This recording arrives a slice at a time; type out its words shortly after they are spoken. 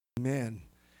Man,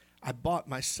 I bought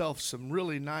myself some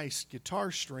really nice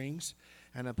guitar strings,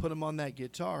 and I put them on that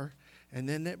guitar, and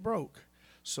then it broke.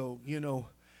 So,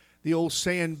 the old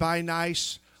saying, buy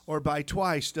nice or buy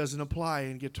twice, doesn't apply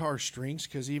in guitar strings,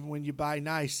 because even when you buy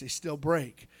nice, they still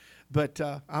break. But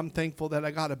I'm thankful that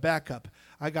I got a backup.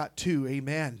 I got two,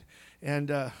 amen. And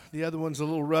the other one's a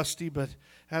little rusty, but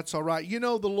that's all right. The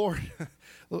Lord,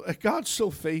 God's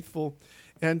so faithful.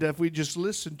 And if we just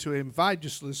listen to Him, if I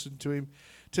just listen to Him,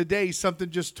 today something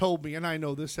just told me, and I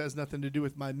know this has nothing to do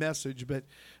with my message, but,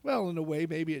 well, in a way,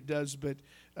 maybe it does, but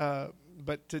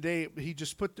today He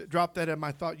just dropped that in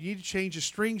my thought. You need to change the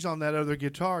strings on that other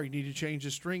guitar. You need to change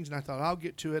the strings. And I thought, I'll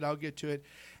get to it.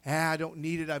 I don't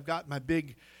need it. I've got my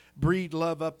big Breed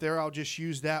Love up there. I'll just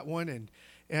use that one.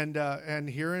 And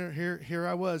here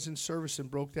I was in service and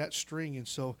broke that string. And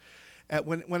so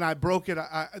when I broke it,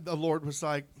 the Lord was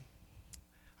like,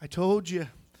 I told you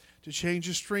to change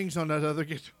the strings on that other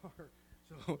guitar.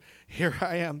 So here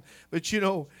I am. But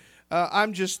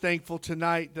I'm just thankful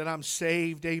tonight that I'm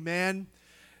saved. Amen.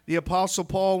 The Apostle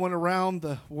Paul went around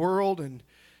the world and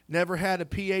never had a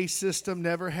PA system,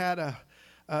 never had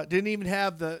didn't even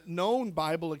have the known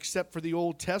Bible except for the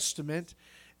Old Testament,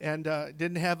 and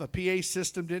didn't have a PA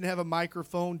system, didn't have a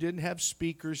microphone, didn't have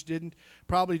speakers,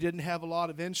 probably didn't have a lot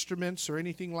of instruments or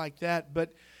anything like that,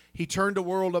 but he turned the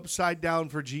world upside down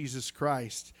for Jesus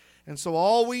Christ. And so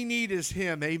all we need is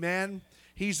Him, amen?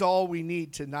 He's all we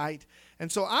need tonight.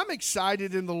 And so I'm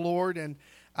excited in the Lord, and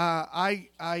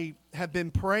I have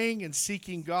been praying and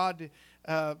seeking God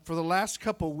for the last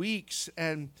couple weeks,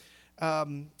 and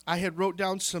I had wrote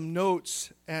down some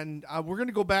notes, and we're going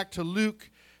to go back to Luke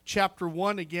chapter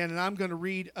 1 again, and I'm going to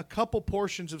read a couple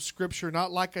portions of Scripture,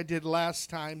 not like I did last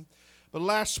time, but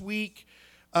last week.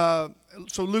 So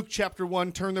Luke chapter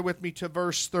 1, turn there with me to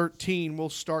verse 13. We'll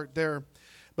start there.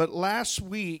 But last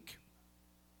week,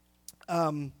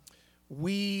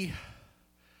 we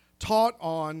taught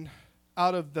on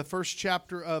out of the first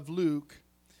chapter of Luke,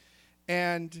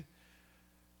 and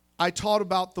I taught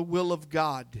about the will of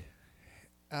God,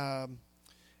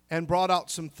 and brought out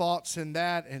some thoughts in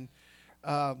that. And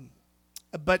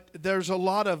but there's a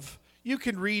lot of, you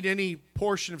can read any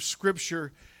portion of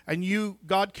Scripture, and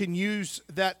God can use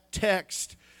that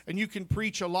text, and you can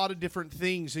preach a lot of different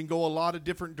things and go a lot of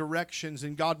different directions,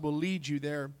 and God will lead you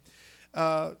there,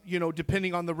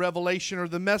 depending on the revelation or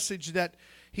the message that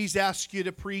He's asked you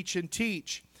to preach and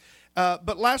teach.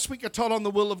 But last week I taught on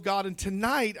the will of God, and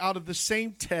tonight, out of the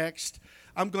same text,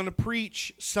 I'm going to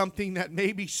preach something that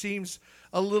maybe seems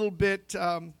a little bit,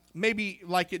 maybe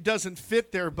like it doesn't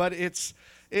fit there, but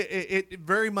it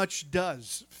very much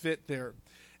does fit there.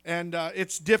 And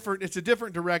it's different. It's a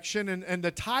different direction. And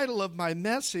the title of my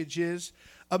message is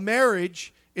A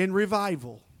Marriage in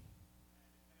Revival.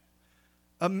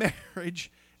 A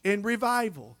Marriage in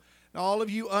Revival. Now, all of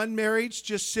you unmarrieds,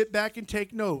 just sit back and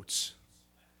take notes.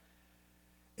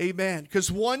 Amen.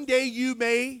 Because one day you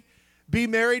may be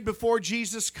married before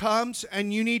Jesus comes,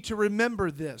 and you need to remember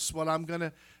this, what I'm going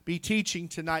to be teaching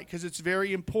tonight, because it's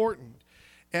very important.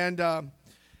 And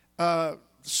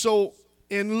so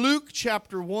in Luke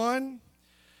chapter 1,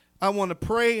 I want to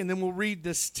pray, and then we'll read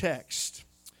this text.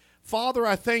 Father,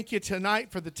 I thank you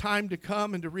tonight for the time to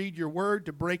come and to read your word,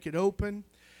 to break it open.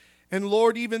 And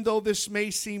Lord, even though this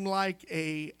may seem like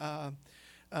a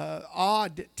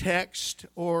odd text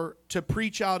or to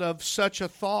preach out of such a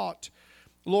thought,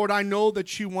 Lord, I know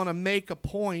that you want to make a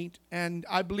point, and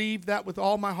I believe that with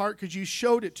all my heart because you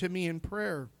showed it to me in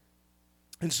prayer.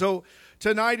 And so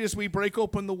tonight, as we break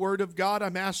open the Word of God,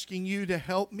 I'm asking you to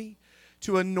help me,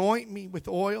 to anoint me with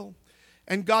oil.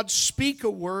 And God, speak a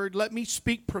word. Let me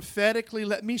speak prophetically.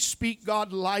 Let me speak,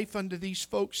 God, life unto these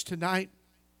folks tonight.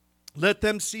 Let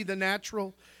them see the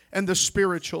natural and the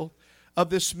spiritual of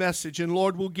this message. And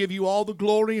Lord, we'll give you all the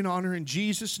glory and honor. In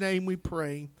Jesus' name we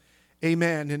pray.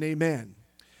 Amen and amen.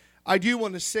 I do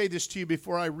want to say this to you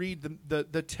before I read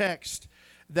the text,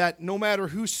 that no matter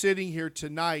who's sitting here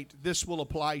tonight, this will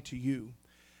apply to you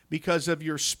because of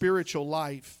your spiritual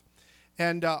life.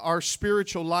 And our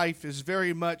spiritual life is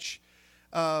very much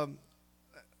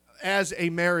as a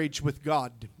marriage with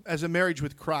God, as a marriage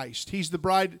with Christ. He's the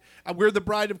bride. We're the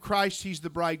bride of Christ. He's the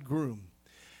bridegroom.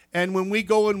 And when we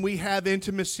go and we have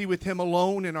intimacy with Him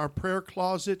alone in our prayer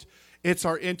closet, it's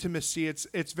our intimacy.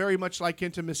 It's very much like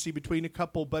intimacy between a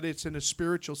couple, but it's in a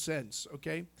spiritual sense,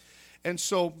 okay? And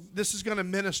so this is going to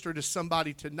minister to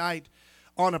somebody tonight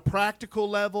on a practical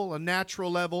level, a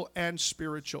natural level, and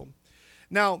spiritual.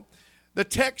 Now, the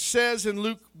text says in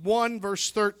Luke 1,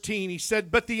 verse 13, he said,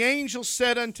 "But the angel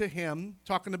said unto him,"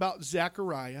 talking about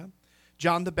Zechariah,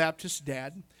 John the Baptist's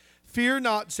dad, "Fear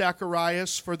not,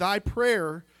 Zacharias, for thy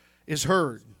prayer is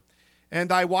heard. And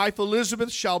thy wife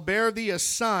Elizabeth shall bear thee a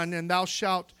son, and thou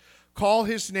shalt call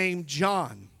his name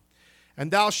John. And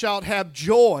thou shalt have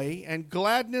joy and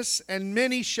gladness, and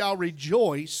many shall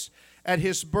rejoice at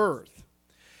his birth.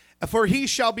 For he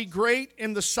shall be great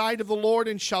in the sight of the Lord,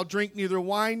 and shall drink neither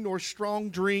wine nor strong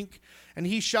drink, and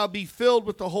he shall be filled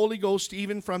with the Holy Ghost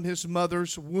even from his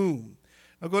mother's womb.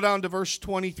 Now go down to verse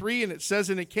 23, and it says,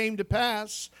 And it came to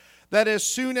pass that as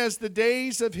soon as the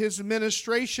days of his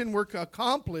ministration were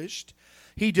accomplished,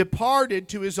 he departed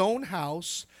to his own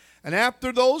house, and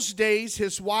after those days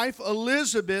his wife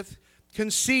Elizabeth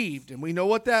conceived, and we know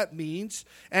what that means,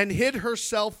 and hid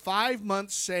herself 5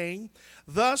 months, saying,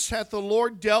 Thus hath the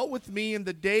Lord dealt with me in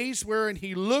the days wherein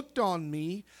he looked on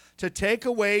me to take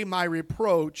away my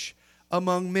reproach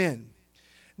among men.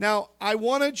 Now, I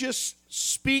want to just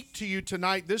speak to you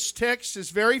tonight. This text is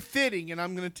very fitting, and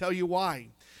I'm going to tell you why.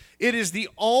 It is the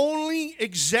only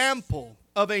example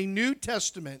of a New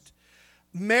Testament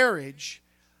marriage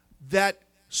that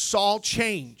saw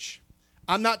change.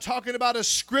 I'm not talking about a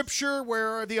scripture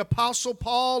where the Apostle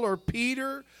Paul or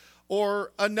Peter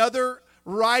or another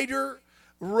writer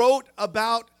wrote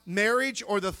about marriage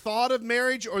or the thought of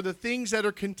marriage or the things that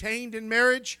are contained in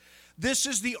marriage. This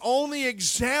is the only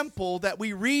example that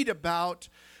we read about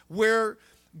where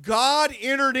God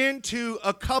entered into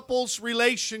a couple's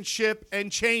relationship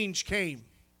and change came.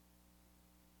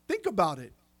 Think about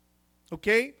it,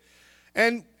 okay?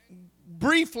 And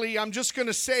briefly, I'm just going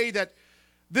to say that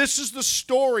this is the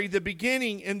story, the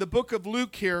beginning in the book of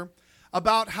Luke here,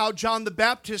 about how John the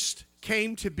Baptist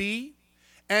came to be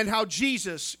and how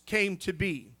Jesus came to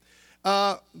be.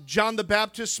 John the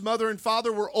Baptist's mother and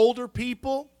father were older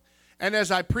people. And as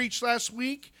I preached last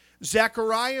week,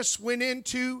 Zacharias went in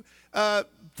to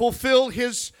fulfill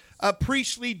his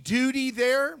priestly duty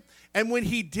there. And when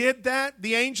he did that,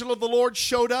 the angel of the Lord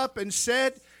showed up and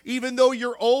said, even though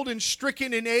you're old and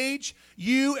stricken in age,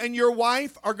 you and your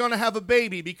wife are going to have a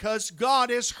baby because God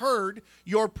has heard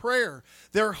your prayer.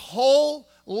 Their whole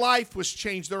life was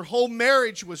changed. Their whole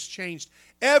marriage was changed.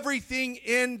 Everything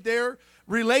in their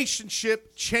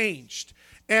relationship changed.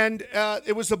 And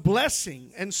it was a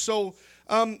blessing. And so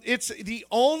it's the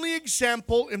only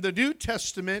example in the New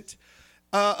Testament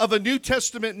of a New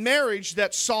Testament marriage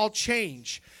that saw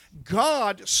change.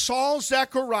 God saw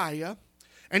Zechariah,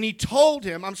 and he told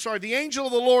him, the angel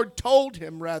of the Lord told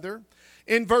him, rather,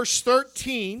 in verse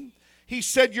 13, he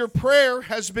said, your prayer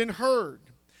has been heard.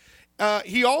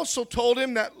 He also told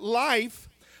him that life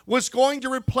was going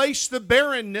to replace the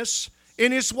barrenness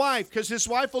in his wife, because his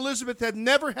wife Elizabeth had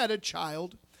never had a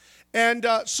child. And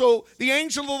so the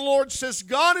angel of the Lord says,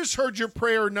 God has heard your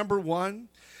prayer, number one.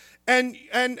 And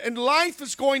life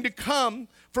is going to come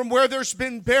from where there's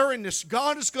been barrenness.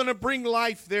 God is going to bring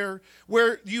life there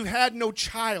where you had no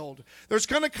child. There's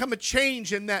going to come a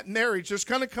change in that marriage. There's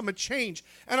going to come a change.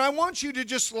 And I want you to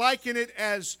just liken it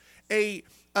as a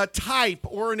type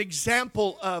or an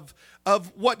example of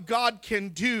what God can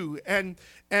do. And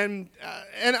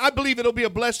I believe it'll be a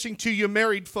blessing to you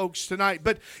married folks tonight.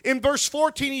 But in verse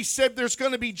 14, he said there's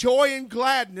going to be joy and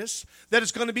gladness that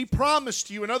is going to be promised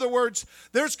to you. In other words,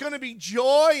 there's going to be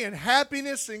joy and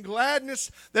happiness and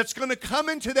gladness that's going to come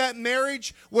into that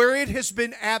marriage where it has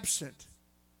been absent.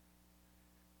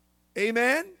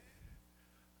 Amen?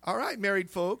 All right, married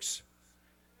folks.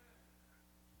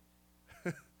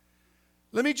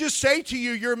 Let me just say to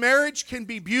you, your marriage can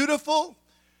be beautiful,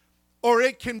 or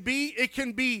it can be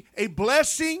a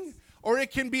blessing, or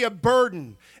it can be a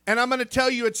burden. And I'm going to tell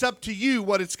you, it's up to you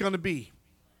what it's going to be.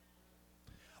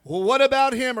 Well, what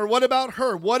about him, or what about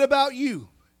her? What about you?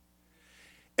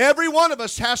 Every one of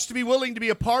us has to be willing to be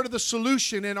a part of the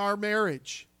solution in our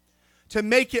marriage to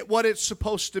make it what it's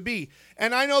supposed to be.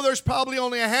 And I know there's probably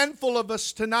only a handful of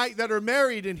us tonight that are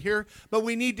married in here, but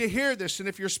we need to hear this. And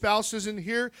if your spouse isn't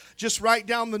here, just write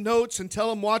down the notes and tell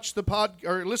them watch the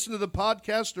or listen to the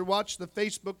podcast or watch the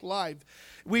Facebook Live.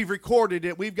 We've recorded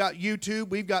it. We've got YouTube.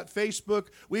 We've got Facebook.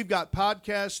 We've got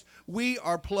podcasts. We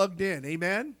are plugged in.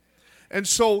 Amen? And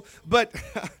so, but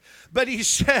he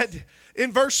said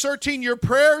in verse 13, your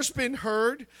prayer's been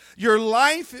heard. Your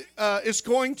life is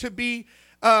going to be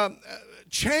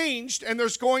changed, and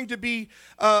there's going to be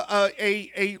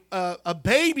a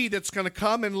baby that's going to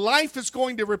come, and life is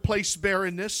going to replace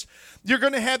barrenness. You're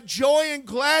going to have joy and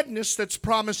gladness that's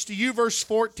promised to you. Verse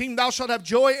 14, thou shalt have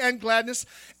joy and gladness,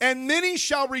 and many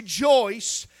shall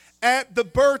rejoice at the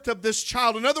birth of this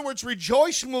child. In other words,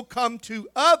 rejoicing will come to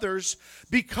others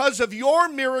because of your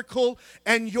miracle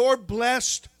and your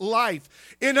blessed life.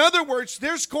 In other words,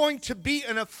 there's going to be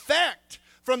an effect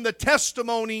from the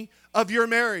testimony of your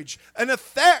marriage, an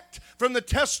effect from the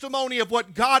testimony of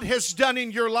what God has done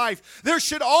in your life. There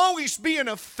should always be an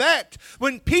effect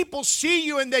when people see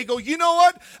you and they go, you know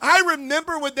what? I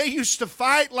remember when they used to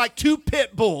fight like two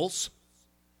pit bulls,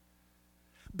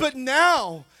 but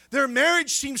now their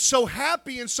marriage seems so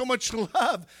happy and so much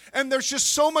love, and there's just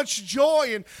so much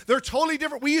joy, and they're totally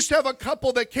different. We used to have a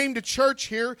couple that came to church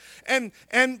here, and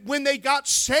when they got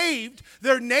saved,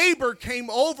 their neighbor came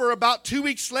over about 2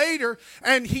 weeks later,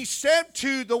 and he said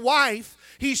to the wife,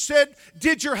 he said,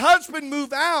 did your husband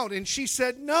move out? And she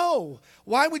said, no.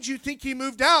 Why would you think he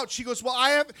moved out? She goes,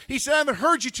 well, he said, I haven't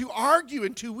heard you two argue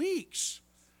in 2 weeks.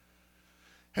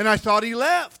 And I thought he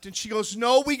left. And she goes,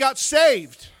 no, we got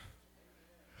saved.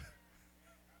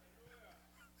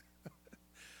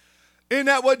 Isn't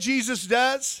that what Jesus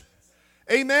does?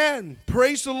 Amen.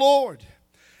 Praise the Lord.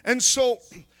 And so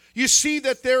you see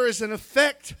that there is an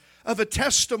effect of a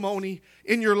testimony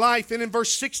in your life. And in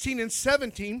verse 16 and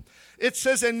 17, it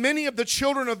says, and many of the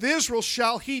children of Israel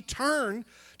shall he turn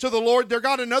to the Lord their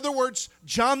God. In other words,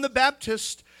 John the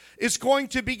Baptist is going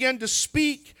to begin to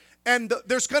speak, and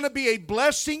there's going to be a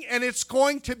blessing, and it's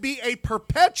going to be a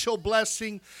perpetual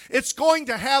blessing. It's going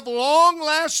to have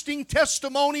long-lasting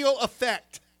testimonial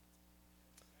effect.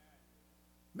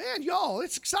 Man, y'all,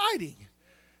 it's exciting.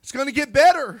 It's going to get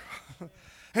better.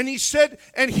 And he said,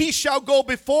 and he shall go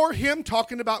before him,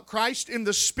 talking about Christ, in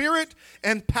the spirit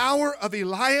and power of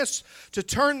Elias, to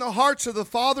turn the hearts of the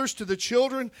fathers to the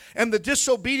children, and the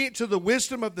disobedient to the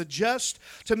wisdom of the just,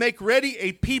 to make ready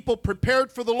a people prepared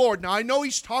for the Lord. Now, I know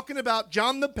he's talking about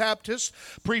John the Baptist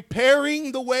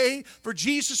preparing the way for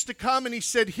Jesus to come, and he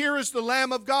said, here is the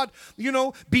Lamb of God. You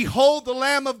know, behold the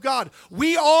Lamb of God.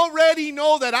 We already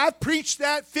know that. I've preached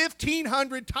that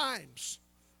 1,500 times.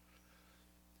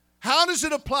 How does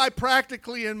it apply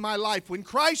practically in my life? When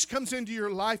Christ comes into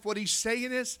your life, what he's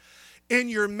saying is, in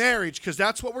your marriage, because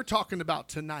that's what we're talking about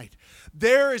tonight,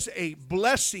 there is a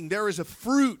blessing, there is a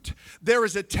fruit, there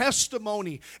is a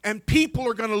testimony, and people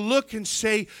are going to look and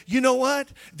say, you know what?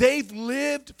 They've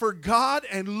lived for God,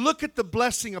 and look at the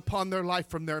blessing upon their life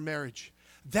from their marriage.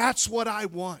 That's what I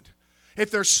want. If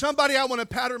there's somebody I want to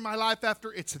pattern my life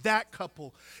after, it's that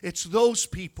couple. It's those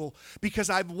people, because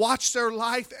I've watched their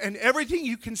life, and everything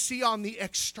you can see on the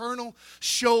external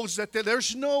shows that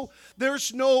there's no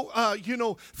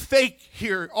fake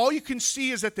here. All you can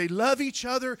see is that they love each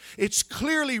other. It's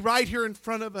clearly right here in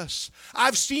front of us.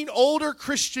 I've seen older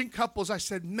Christian couples. I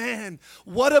said, man,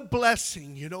 what a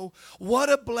blessing,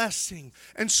 what a blessing.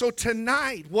 And so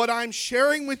tonight, what I'm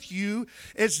sharing with you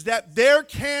is that there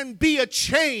can be a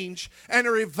change and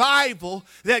a revival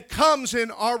that comes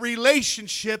in our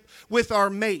relationship with our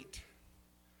mate.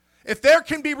 If there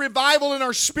can be revival in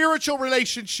our spiritual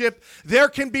relationship, there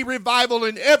can be revival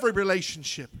in every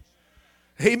relationship.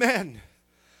 Amen.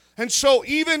 And so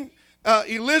even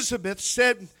Elizabeth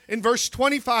said in verse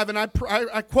 25, and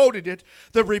I quoted it,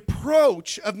 the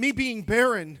reproach of me being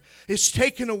barren is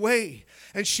taken away.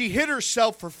 And she hid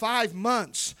herself for 5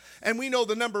 months. And we know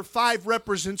the number 5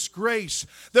 represents grace.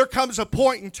 There comes a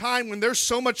point in time when there's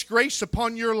so much grace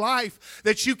upon your life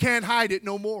that you can't hide it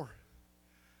no more.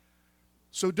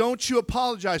 So don't you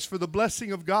apologize for the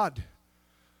blessing of God.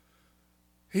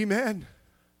 Amen.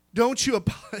 Don't you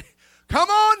apologize. Come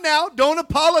on now. Don't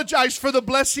apologize for the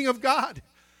blessing of God.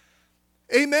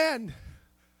 Amen.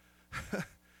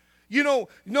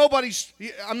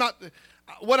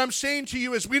 What I'm saying to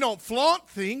you is we don't flaunt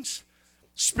things,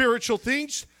 spiritual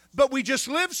things, but we just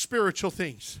live spiritual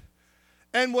things.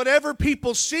 And whatever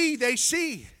people see, they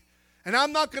see. And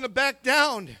I'm not going to back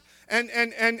down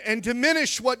and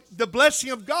diminish what the blessing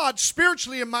of God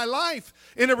spiritually in my life,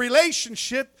 in a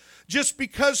relationship, just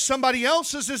because somebody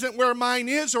else's isn't where mine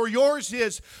is or yours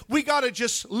is. We got to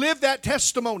just live that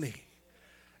testimony.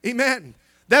 Amen.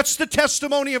 That's the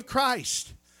testimony of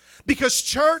Christ. Because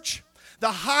church,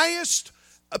 the highest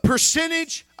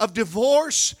percentage of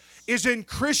divorce is in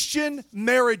Christian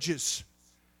marriages.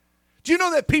 Do you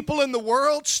know that people in the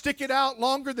world stick it out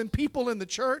longer than people in the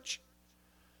church?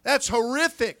 That's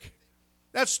horrific.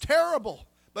 That's terrible.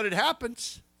 But it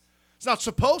happens. It's not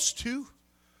supposed to,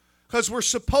 because we're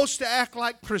supposed to act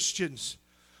like Christians.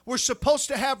 We're supposed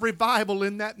to have revival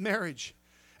in that marriage.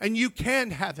 And you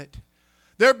can have it.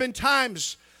 There have been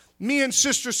times me and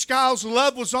Sister Skiles'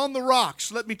 love was on the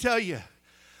rocks, let me tell you.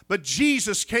 But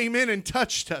Jesus came in and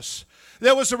touched us.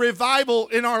 There was a revival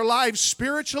in our lives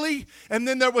spiritually, and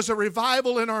then there was a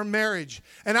revival in our marriage.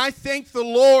 And I thank the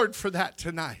Lord for that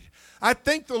tonight. I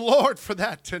thank the Lord for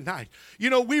that tonight.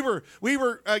 We were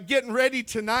getting ready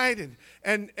tonight,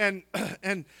 and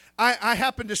I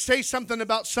happened to say something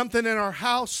about something in our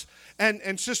house,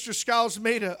 and Sister Skiles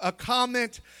made a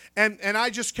comment, and I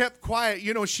just kept quiet.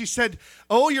 She said,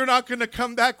 "Oh, you're not going to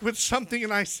come back with something."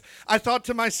 And I thought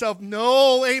to myself,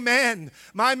 no, amen.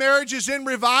 My marriage is in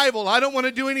revival. I don't want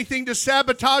to do anything to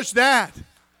sabotage that.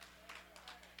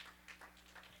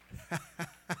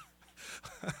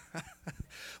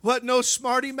 What, no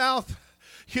smarty mouth?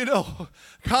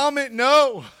 Comment,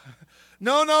 no.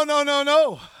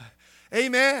 No.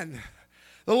 Amen.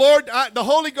 The Lord, the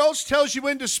Holy Ghost tells you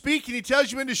when to speak, and He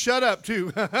tells you when to shut up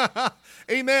too.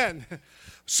 Amen.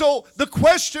 So the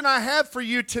question I have for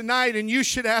you tonight, and you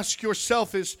should ask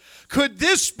yourself, is, could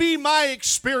this be my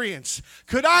experience?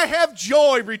 Could I have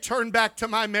joy return back to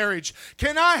my marriage?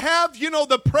 Can I have,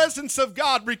 the presence of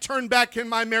God return back in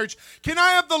my marriage? Can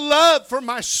I have the love for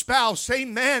my spouse?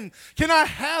 Amen. Can I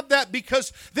have that?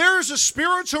 Because there's a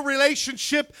spiritual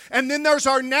relationship, and then there's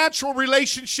our natural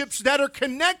relationships that are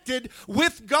connected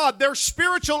with God. They're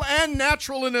spiritual and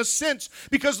natural in a sense,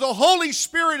 because the Holy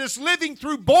Spirit is living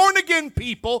through born-again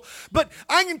people. But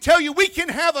I can tell you, we can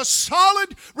have a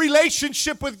solid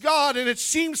relationship with God, and it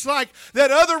seems like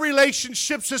that other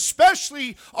relationships,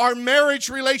 especially our marriage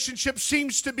relationship,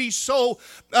 seems to be so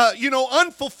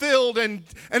unfulfilled and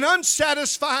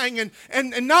unsatisfying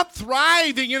and not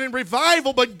thriving and in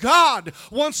revival. But God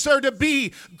wants there to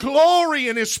be glory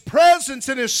in His presence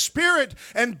and His Spirit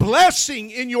and blessing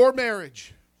in your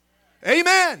marriage.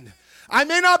 Amen. I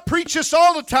may not preach this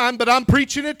all the time, but I'm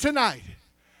preaching it tonight.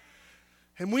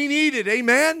 And we need it,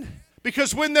 amen?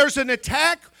 Because when there's an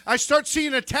attack, I start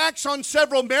seeing attacks on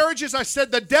several marriages. I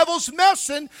said, the devil's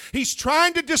messing. He's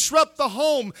trying to disrupt the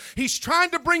home. He's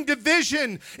trying to bring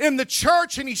division in the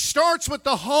church, and he starts with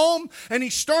the home, and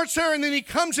he starts there, and then he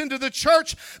comes into the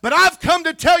church. But I've come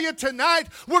to tell you tonight,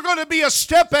 we're going to be a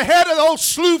step ahead of old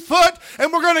Slewfoot,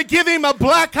 and we're going to give him a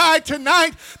black eye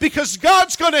tonight, because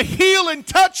God's going to heal and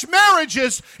touch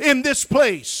marriages in this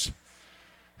place.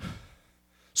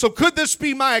 So could this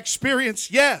be my experience?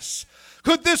 Yes.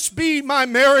 Could this be my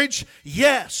marriage?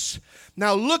 Yes.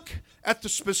 Now look at the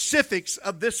specifics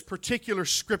of this particular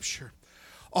scripture.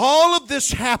 All of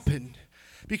this happened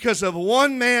because of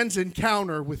one man's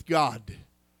encounter with God.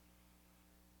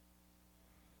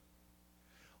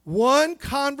 One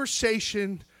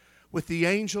conversation with the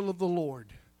angel of the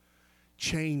Lord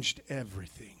changed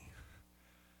everything.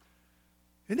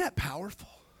 Isn't that powerful?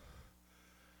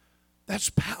 That's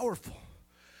powerful.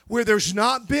 Where there's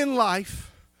not been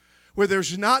life, where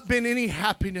there's not been any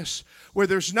happiness, where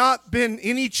there's not been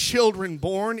any children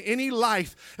born, any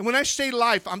life. And when I say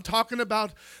life, I'm talking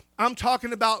about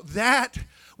that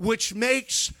which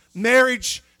makes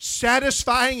marriage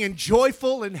satisfying and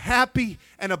joyful and happy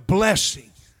and a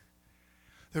blessing.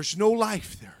 There's no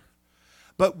life there.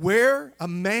 But where a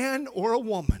man or a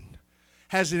woman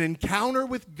has an encounter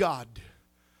with God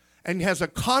and has a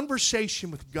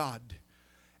conversation with God,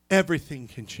 everything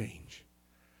can change.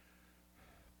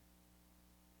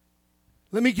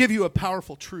 Let me give you a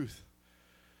powerful truth.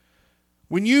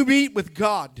 When you meet with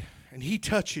God and He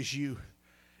touches you,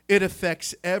 it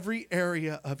affects every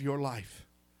area of your life.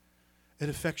 It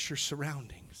affects your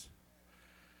surroundings,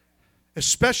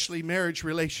 especially marriage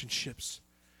relationships.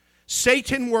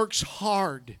 Satan works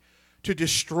hard to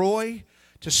destroy,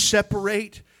 to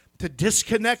separate, to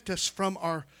disconnect us from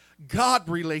our God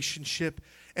relationship.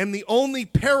 And the only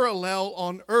parallel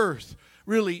on earth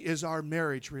really is our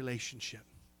marriage relationship.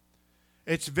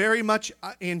 It's very much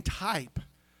in type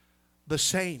the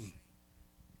same.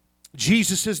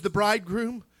 Jesus is the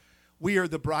bridegroom. We are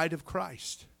the bride of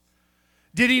Christ.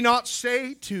 Did He not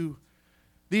say to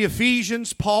the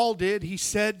Ephesians, Paul did, he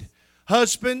said,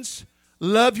 husbands,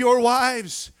 love your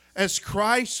wives as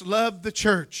Christ loved the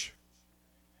church.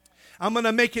 I'm going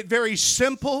to make it very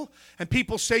simple. And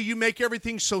people say you make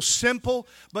everything so simple,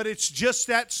 but it's just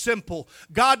that simple.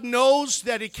 God knows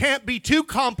that it can't be too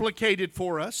complicated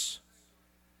for us.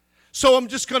 So I'm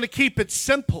just going to keep it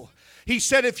simple. He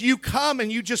said, if you come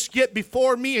and you just get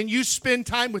before me and you spend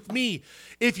time with me,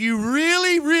 if you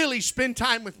really, really spend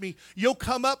time with me, you'll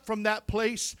come up from that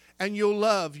place and you'll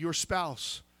love your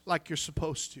spouse like you're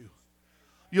supposed to.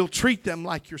 You'll treat them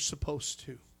like you're supposed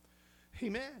to.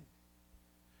 Amen.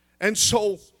 And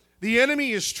so the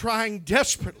enemy is trying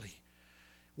desperately,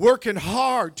 working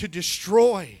hard to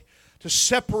destroy, to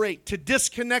separate, to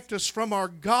disconnect us from our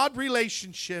God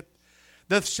relationship,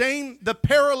 the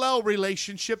parallel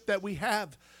relationship that we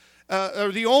have,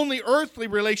 or the only earthly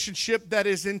relationship that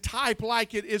is in type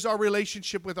like it is our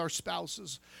relationship with our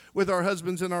spouses, with our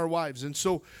husbands and our wives. And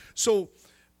so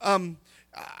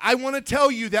I want to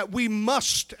tell you that we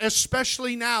must,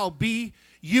 especially now, be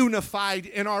unified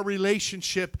in our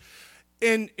relationship.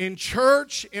 in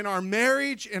church, in our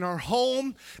marriage, in our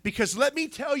home. Because let me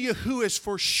tell you who is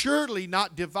for surely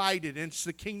not divided, and it's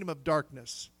the kingdom of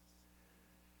darkness.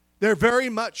 They're very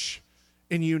much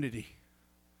in unity.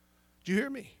 Do you hear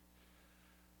me?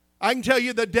 I can tell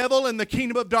you the devil and the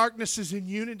kingdom of darkness is in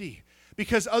unity,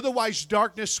 because otherwise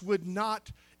darkness would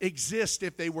not exist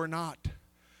if they were not.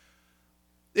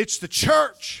 It's the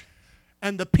church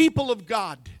and the people of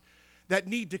God that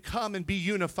need to come and be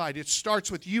unified. It starts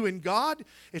with you and God.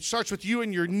 It starts with you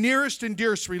and your nearest and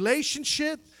dearest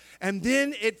relationship. And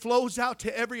then it flows out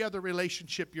to every other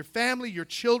relationship. Your family, your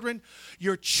children,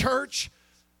 your church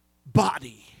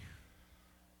body.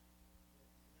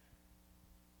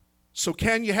 So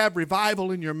can you have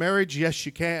revival in your marriage? Yes,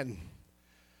 you can.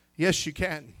 Yes, you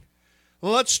can.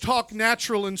 Well, let's talk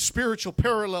natural and spiritual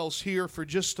parallels here for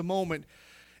just a moment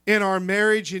in our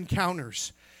marriage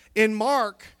encounters. In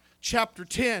Mark chapter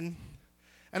 10,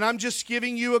 and I'm just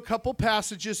giving you a couple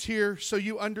passages here so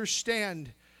you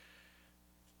understand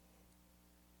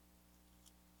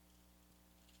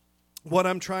what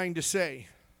I'm trying to say.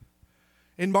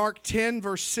 In Mark 10,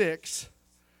 verse 6,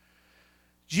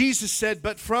 Jesus said,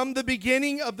 "But from the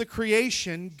beginning of the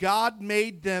creation, God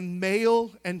made them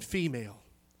male and female."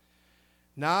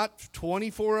 Not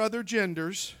 24 other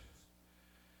genders,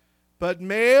 but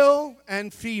male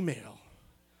and female.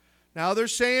 Now they're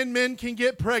saying men can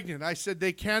get pregnant. I said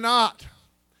they cannot.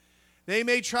 They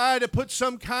may try to put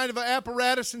some kind of an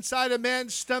apparatus inside a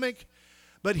man's stomach,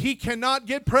 but he cannot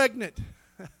get pregnant.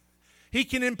 He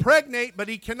can impregnate, but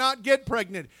he cannot get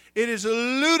pregnant. It is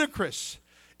ludicrous.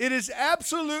 It is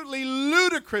absolutely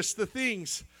ludicrous, the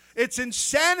things. It's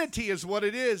insanity is what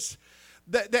it is.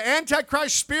 The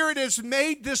Antichrist spirit has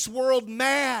made this world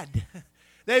mad.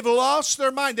 They've lost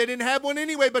their mind. They didn't have one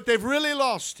anyway, but they've really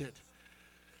lost it.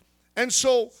 And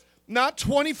so, not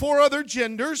 24 other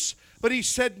genders, but he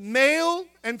said male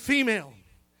and female.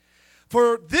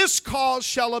 "For this cause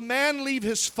shall a man leave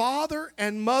his father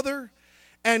and mother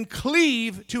and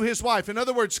cleave to his wife." In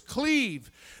other words, cleave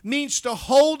means to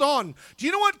hold on. Do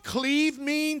you know what cleave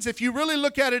means? If you really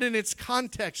look at it in its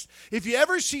context, if you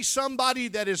ever see somebody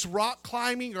that is rock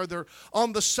climbing, or they're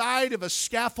on the side of a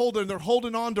scaffold and they're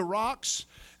holding on to rocks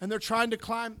and they're trying to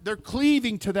climb, they're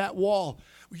cleaving to that wall.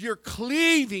 You're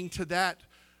cleaving to that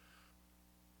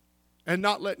and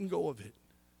not letting go of it.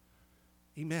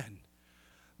 Amen.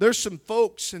 There's some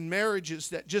folks in marriages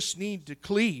that just need to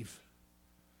cleave.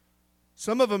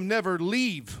 Some of them never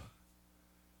leave.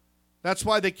 That's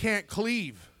why they can't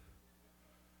cleave.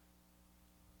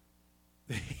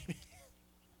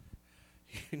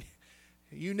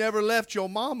 You never left your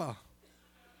mama.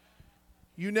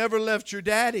 You never left your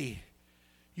daddy.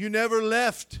 You never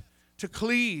left to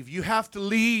cleave. You have to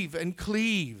leave and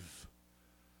cleave.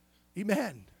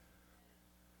 Amen.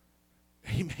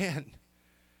 Amen.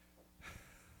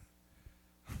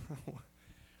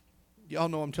 Y'all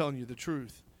know I'm telling you the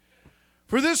truth.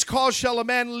 "For this cause shall a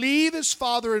man leave his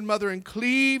father and mother and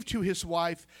cleave to his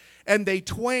wife, and they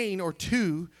twain," or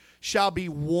two, "shall be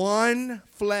one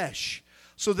flesh."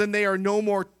 So then they are no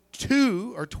more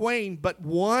two or twain, but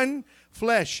one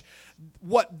flesh.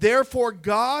 "What therefore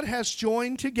God has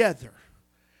joined together,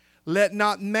 let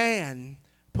not man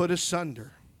put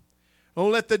asunder."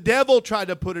 Don't let the devil try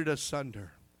to put it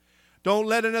asunder. Don't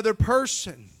let another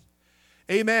person.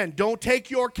 Amen. Don't take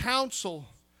your counsel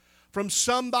from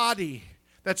somebody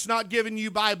that's not giving you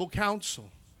Bible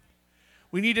counsel.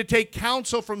 We need to take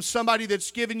counsel from somebody that's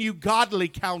giving you godly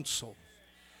counsel.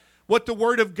 What the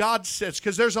Word of God says.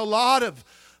 Because there's a lot of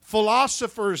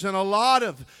philosophers and a lot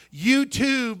of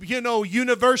YouTube,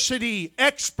 university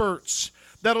experts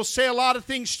that'll say a lot of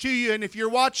things to you. And if you're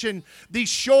watching these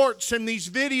shorts and these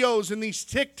videos and these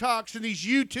TikToks and these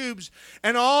YouTubes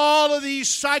and all of these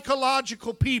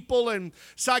psychological people and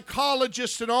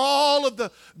psychologists and all of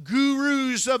the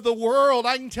gurus of the world,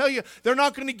 I can tell you, they're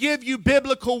not going to give you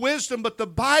biblical wisdom, but the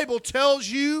Bible tells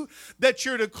you that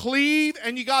you're to cleave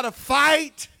and you got to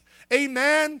fight.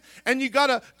 Amen. And you got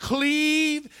to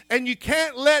cleave, and you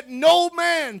can't let no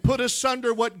man put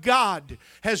asunder what God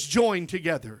has joined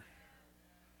together.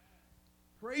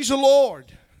 Praise the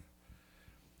Lord.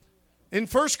 In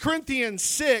 1 Corinthians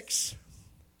 6,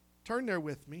 turn there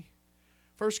with me.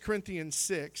 1 Corinthians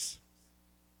 6,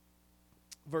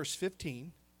 verse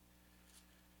 15.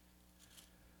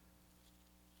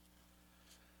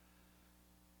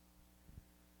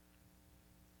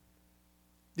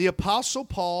 The Apostle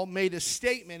Paul made a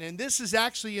statement, and this is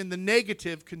actually in the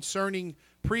negative concerning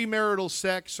premarital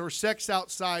sex or sex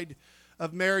outside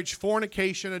of marriage,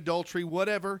 fornication, adultery,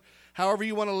 whatever, however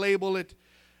you want to label it.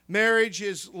 Marriage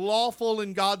is lawful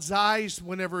in God's eyes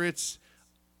whenever it's,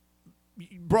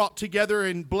 brought together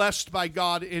and blessed by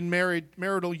God in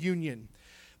marital union.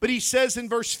 But he says in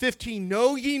verse 15,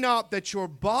 know ye not that your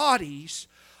bodies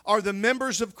are the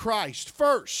members of Christ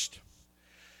first?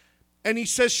 And he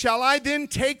says, shall I then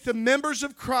take the members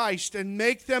of Christ and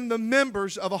make them the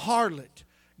members of a harlot?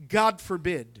 God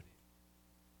forbid.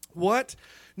 What?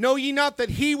 Know ye not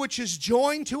that he which is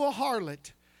joined to a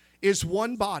harlot is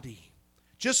one body?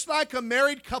 Just like a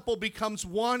married couple becomes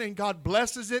one and God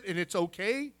blesses it and it's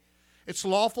okay. It's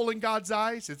lawful in God's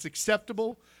eyes. It's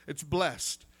acceptable. It's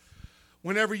blessed.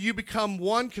 Whenever you become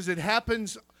one, because it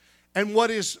happens, and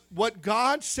what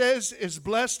God says is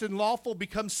blessed and lawful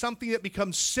becomes something that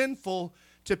becomes sinful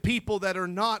to people that are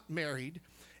not married.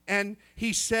 And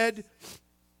he said,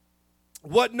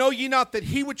 what, know ye not that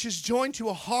he which is joined to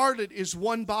a harlot is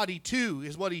one body too,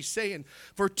 is what he's saying.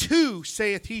 For two,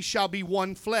 saith he, shall be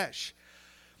one flesh.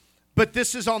 But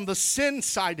this is on the sin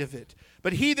side of it.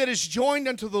 But he that is joined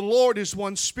unto the Lord is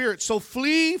one spirit. So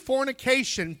flee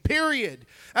fornication, period.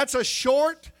 That's a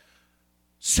short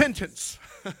sentence.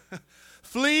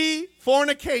 Flee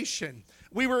fornication.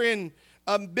 We were in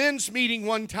a men's meeting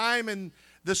one time, and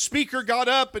the speaker got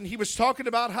up, and he was talking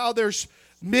about how there's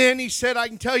men, he said, I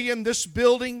can tell you in this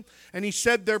building, and he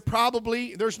said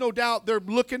there's no doubt they're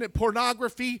looking at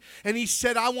pornography, and he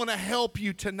said, I want to help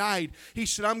you tonight. He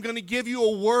said, I'm going to give you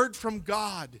a word from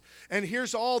God. And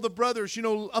here's all the brothers,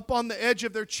 up on the edge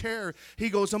of their chair. He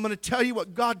goes, I'm going to tell you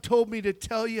what God told me to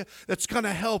tell you that's going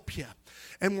to help you.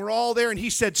 And we're all there, and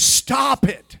he said, stop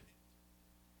it.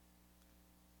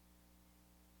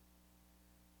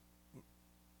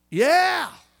 Yeah.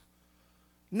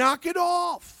 Knock it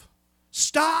off.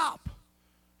 Stop.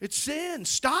 It's sin.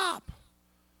 Stop.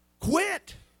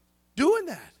 Quit doing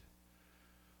that.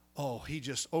 Oh, he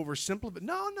just oversimplified.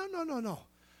 No.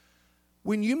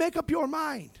 When you make up your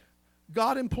mind,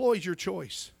 God employs your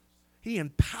choice. He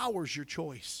empowers your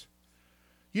choice.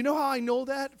 You know how I know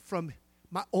that? From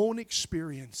my own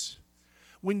experience.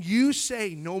 When you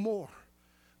say no more,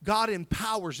 God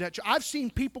empowers that. I've seen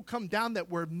people come down that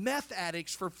were meth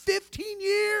addicts for 15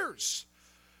 years.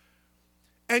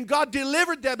 And God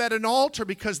delivered them at an altar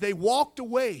because they walked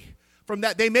away from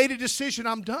that. They made a decision,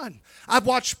 I'm done. I've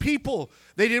watched people,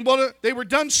 they were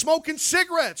done smoking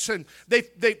cigarettes, and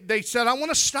they said, I want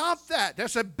to stop that.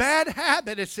 That's a bad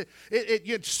habit.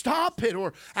 You stop it.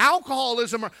 Or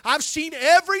alcoholism. Or I've seen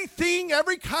everything,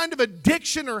 every kind of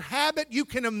addiction or habit you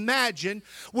can imagine.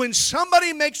 When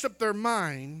somebody makes up their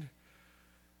mind,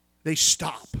 they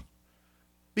stop.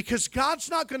 Because God's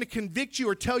not going to convict you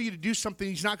or tell you to do something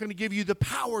He's not going to give you the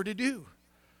power to do.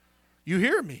 You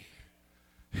hear me?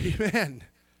 Amen.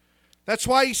 That's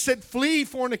why He said, flee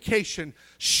fornication.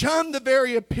 Shun the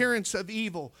very appearance of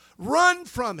evil. Run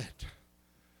from it.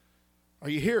 Are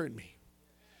you hearing me?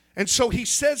 And so He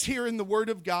says here in the Word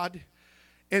of God,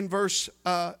 in verse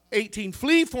 18,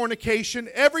 flee fornication.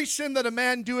 Every sin that a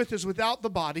man doeth is without the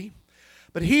body.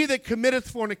 But he that committeth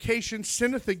fornication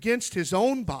sinneth against his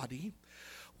own body.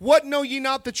 What, know ye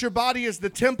not that your body is the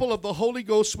temple of the Holy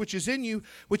Ghost which is in you,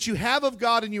 which you have of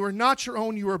God, and you are not your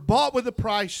own? You are bought with a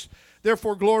price.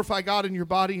 Therefore glorify God in your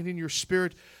body and in your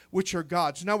spirit, which are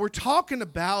God's. Now we're talking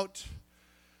about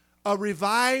a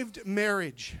revived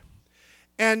marriage.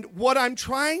 And what I'm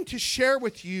trying to share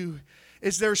with you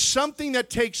is there's something that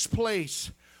takes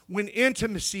place when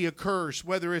intimacy occurs,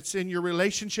 whether it's in your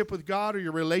relationship with God or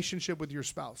your relationship with your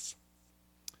spouse.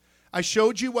 I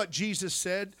showed you what Jesus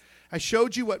said. I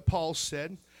showed you what Paul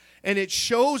said, and it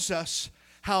shows us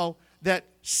how that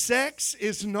sex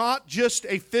is not just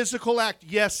a physical act.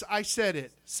 Yes, I said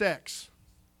it, sex.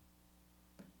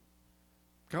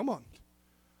 Come on.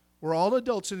 We're all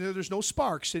adults in here. There's no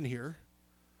sparks in here.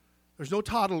 There's no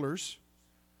toddlers.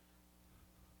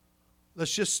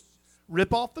 Let's just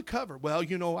rip off the cover. Well,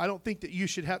 I don't think that you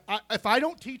should have. If I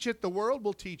don't teach it, the world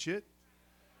will teach it.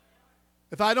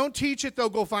 If I don't teach it, they'll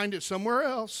go find it somewhere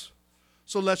else.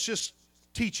 So let's just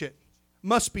teach it.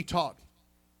 Must be taught.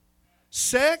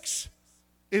 Sex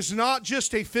is not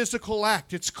just a physical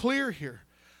act. It's clear here.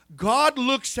 God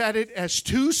looks at it as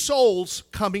two souls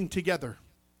coming together.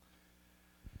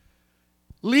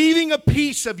 Leaving a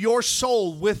piece of your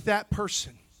soul with that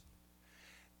person.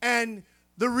 And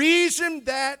the reason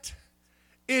that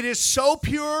it is so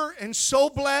pure and so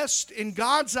blessed in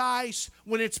God's eyes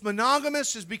when it's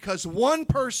monogamous is because one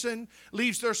person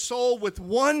leaves their soul with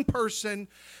one person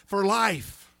for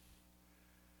life.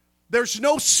 There's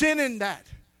no sin in that.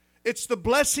 It's the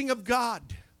blessing of God.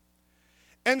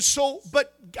 And so,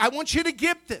 but I want you to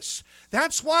get this.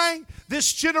 That's why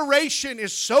this generation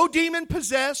is so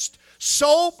demon-possessed,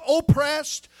 so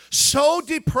oppressed, so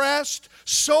depressed,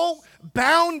 so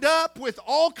bound up with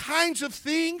all kinds of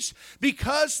things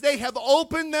because they have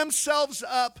opened themselves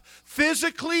up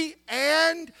physically,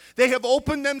 and they have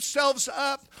opened themselves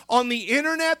up on the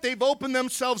internet. They've opened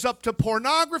themselves up to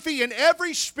pornography, and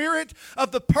every spirit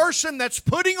of the person that's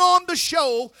putting on the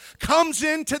show comes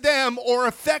into them or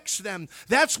affects them.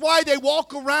 That's why they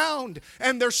walk around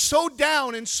and they're so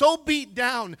down and so beat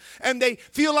down, and they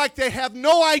feel like they have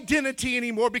no identity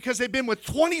anymore because they've been with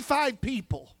 25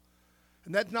 people.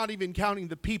 And that's not even counting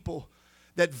the people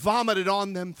that vomited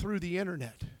on them through the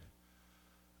internet.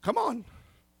 Come on.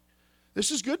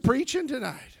 This is good preaching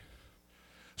tonight.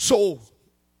 So,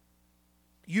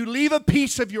 you leave a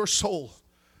piece of your soul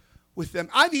with them.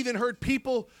 I've even heard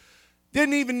people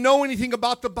didn't even know anything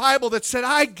about the Bible that said,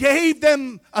 I gave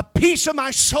them a piece of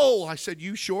my soul. I said,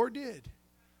 you sure did.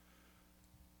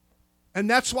 And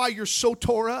that's why you're so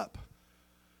tore up.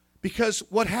 Because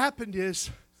what happened is,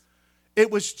 it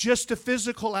was just a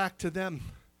physical act to them.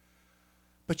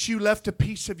 But you left a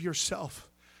piece of yourself.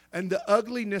 And the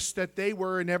ugliness that they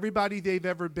were, and everybody they've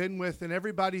ever been with, and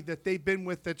everybody that they've been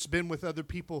with that's been with other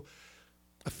people,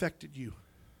 affected you.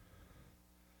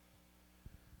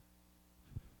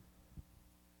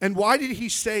 And why did he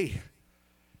say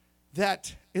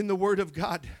that in the Word of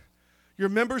God? You're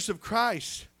members of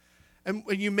Christ, and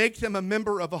when you make them a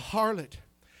member of a harlot.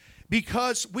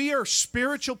 Because we are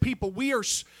spiritual people. We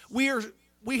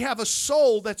have a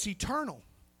soul that's eternal.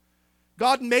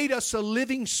 God made us a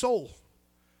living soul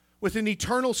with an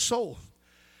eternal soul.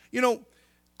 You know,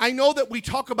 I know that we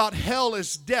talk about hell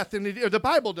as death, and the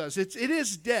Bible does. It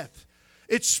is death.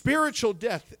 It's spiritual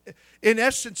death in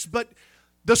essence, but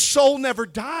the soul never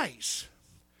dies.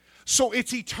 So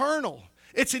it's eternal.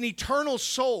 It's an eternal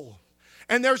soul.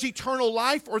 And there's eternal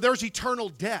life or there's eternal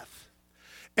death.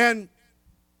 And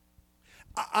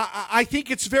I think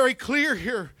it's very clear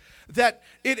here that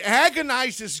it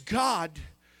agonizes God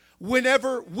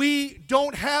whenever we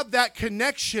don't have that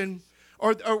connection,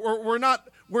 or we're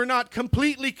not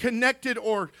completely connected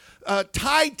or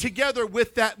tied together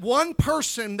with that one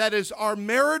person that is our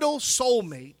marital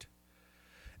soulmate.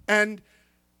 And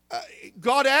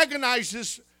God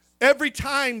agonizes every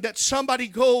time that somebody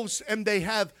goes and they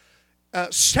have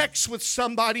sex with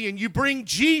somebody, and you bring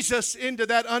Jesus into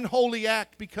that unholy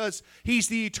act, because he's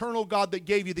the eternal God that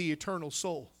gave you the eternal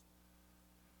soul,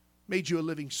 made you a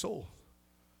living soul.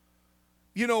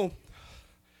 You know,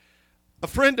 a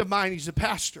friend of mine, he's a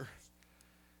pastor.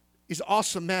 He's an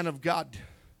awesome man of God.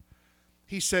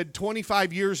 He said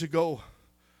 25 years ago,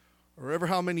 or ever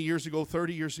how many years ago,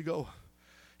 30 years ago,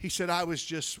 he said, I was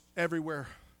just everywhere.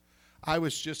 I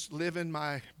was just living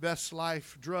my best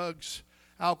life, drugs,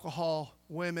 alcohol,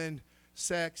 women,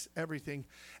 sex, everything.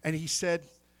 And he said,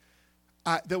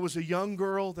 there was a young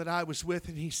girl that I was with,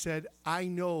 and he said, I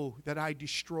know that I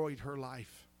destroyed her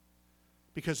life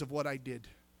because of what I did.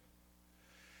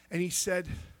 And he said,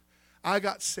 I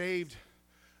got saved.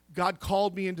 God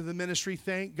called me into the ministry.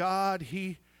 Thank God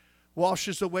he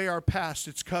washes away our past.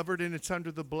 It's covered and it's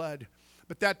under the blood.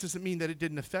 But that doesn't mean that it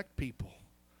didn't affect people.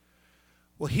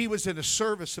 Well, he was in a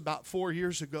service about 4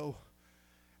 years ago,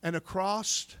 and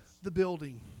across the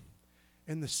building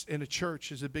in a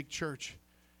church, is a big church,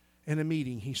 in a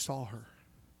meeting, he saw her.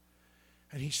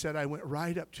 And he said, I went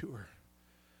right up to her.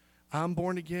 I'm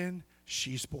born again.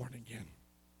 She's born again.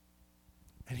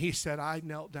 And he said, I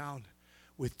knelt down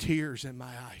with tears in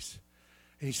my eyes.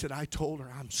 And he said, I told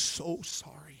her, I'm so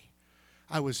sorry.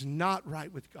 I was not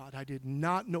right with God. I did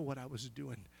not know what I was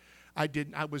doing. I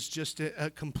was just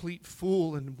a complete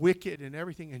fool and wicked and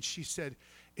everything. And she said,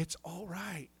 it's all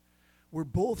right. We're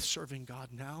both serving God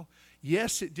now.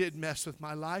 Yes, it did mess with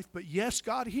my life, but yes,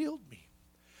 God healed me.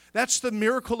 That's the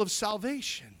miracle of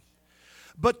salvation.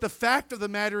 But the fact of the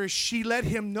matter is, she let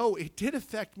him know it did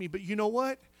affect me. But you know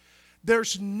what?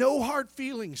 There's no hard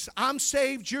feelings. I'm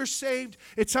saved. You're saved.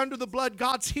 It's under the blood.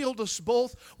 God's healed us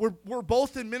both. We're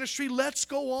both in ministry. Let's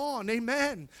go on.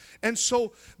 Amen. And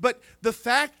so, but the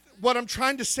fact, what I'm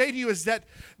trying to say to you is that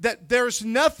there's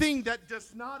nothing that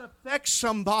does not affect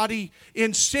somebody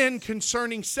in sin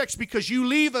concerning sex, because you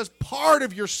leave a part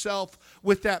of yourself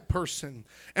with that person,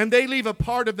 and they leave a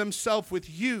part of themselves with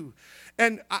you.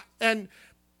 And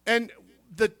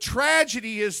the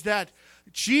tragedy is that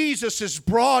Jesus is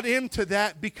brought into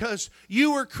that, because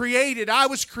you were created. I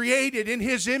was created in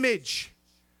his image.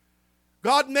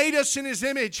 God made us in his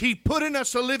image. He put in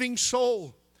us a living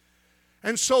soul.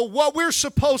 And so what we're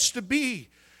supposed to be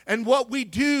and what we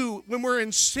do when we're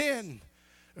in sin,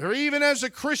 or even as a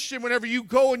Christian, whenever you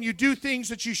go and you do things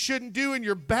that you shouldn't do in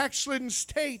your backslidden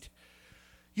state,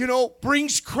 you know,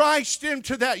 brings Christ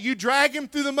into that. You drag him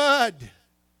through the mud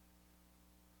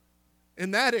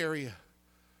in that area.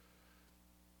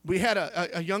 We had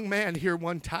a young man here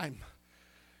one time,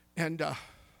 and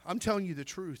I'm telling you the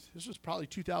truth. This was probably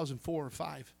 2004 or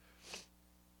 5.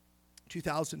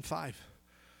 2005.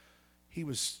 He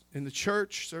was in the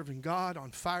church, serving God,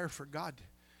 on fire for God.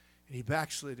 And he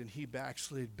backslid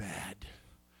bad.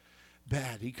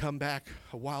 Bad. He come back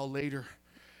a while later.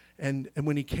 And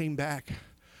when he came back,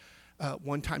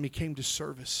 one time he came to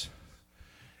service.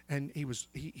 And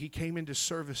he came into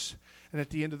service. And at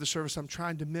the end of the service, I'm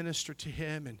trying to minister to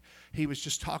him. And he was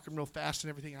just talking real fast and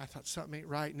everything. And I thought something ain't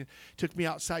right. And he took me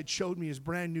outside, showed me his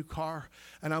brand new car.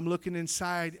 And I'm looking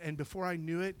inside. And before I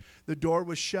knew it, the door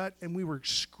was shut. And we were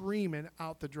screaming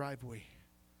out the driveway.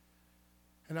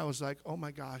 And I was like, oh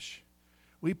my gosh.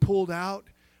 We pulled out.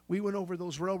 We went over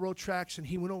those railroad tracks. And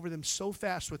he went over them so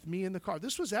fast with me in the car.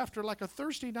 This was after like a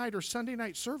Thursday night or Sunday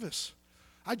night service.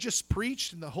 I just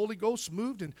preached and the Holy Ghost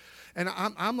moved and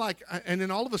I'm like, and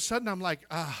then all of a sudden I'm like,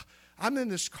 I'm in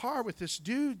this car with this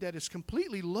dude that is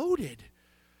completely loaded.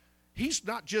 He's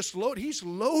not just loaded, he's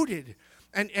loaded.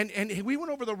 And we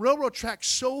went over the railroad track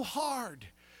so hard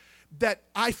that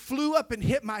I flew up and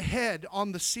hit my head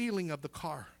on the ceiling of the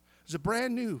car. It was a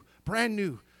brand new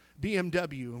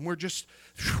BMW. And we're just,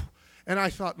 and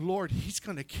I thought, Lord, he's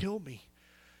going to kill me.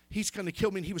 He's going to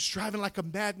kill me. And he was driving like a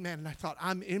madman. And I thought,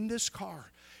 I'm in this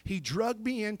car. He drugged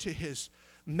me into his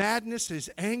madness, his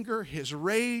anger, his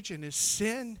rage, and his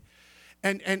sin.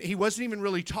 And he wasn't even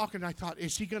really talking. I thought,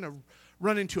 is he going to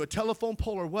run into a telephone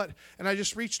pole or what? And I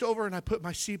just reached over and I put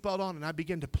my seatbelt on and I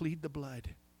began to plead the blood.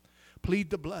 Plead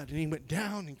the blood. And he went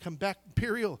down and come back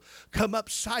Imperial, come up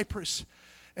Cypress.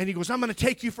 And he goes, I'm going to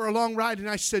take you for a long ride. And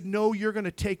I said, no, you're going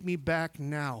to take me back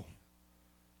now.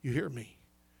 You hear me?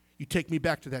 You take me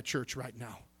back to that church right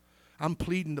now. I'm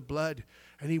pleading the blood.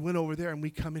 And he went over there and we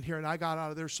come in here and I got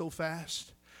out of there so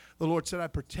fast. The Lord said, I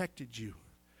protected you.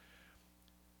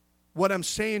 What I'm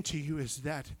saying to you is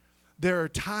that there are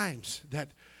times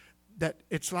that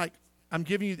it's like, I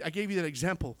gave you that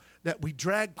example, that we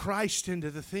drag Christ into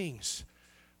the things.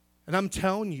 And I'm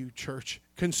telling you, church,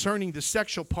 concerning the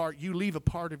sexual part, you leave a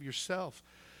part of yourself.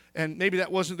 And maybe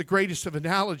that wasn't the greatest of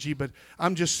analogy, but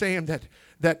I'm just saying that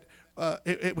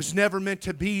it was never meant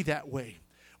to be that way.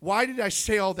 Why did I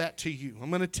say all that to you? I'm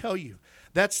going to tell you.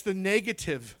 That's the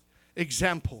negative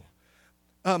example.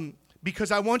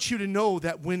 Because I want you to know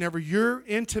that whenever you're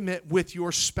intimate with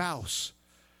your spouse,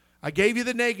 I gave you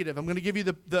the negative. I'm going to give you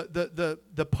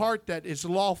the part that is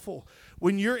lawful.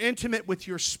 When you're intimate with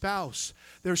your spouse,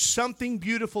 there's something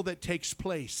beautiful that takes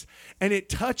place. And it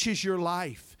touches your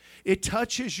life. It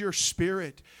touches your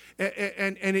spirit.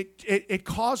 And it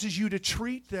causes you to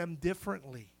treat them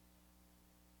differently.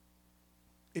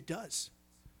 It does.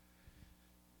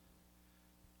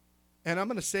 And I'm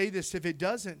going to say this, if it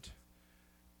doesn't,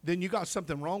 then you got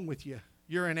something wrong with you.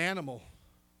 You're an animal.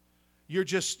 I'm going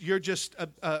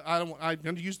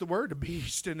to use the word a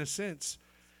beast in a sense.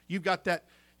 You've got that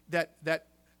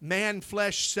man,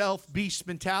 flesh, self, beast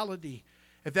mentality.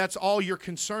 If that's all you're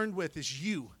concerned with is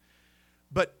you.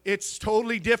 But it's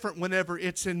totally different whenever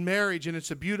it's in marriage and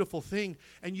it's a beautiful thing.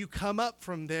 And you come up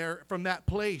from there, from that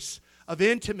place of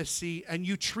intimacy, and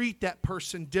you treat that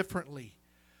person differently.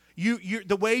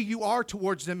 The way you are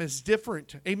towards them is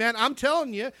different. Amen. I'm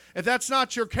telling you, if that's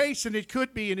not your case, and it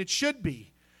could be and it should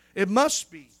be, it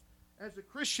must be as a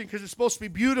Christian, because it's supposed to be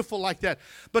beautiful like that.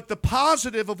 But the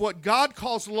positive of what God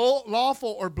calls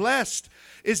lawful or blessed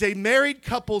is a married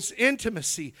couple's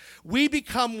intimacy. We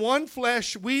become one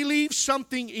flesh. We leave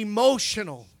something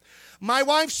emotional. My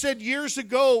wife said years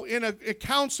ago in a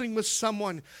counseling with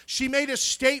someone, she made a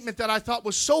statement that I thought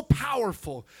was so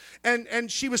powerful.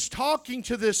 And she was talking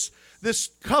to this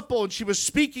couple, and she was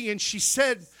speaking, and she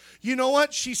said, you know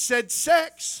what? She said,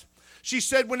 sex. She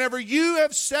said, whenever you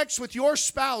have sex with your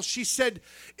spouse, she said,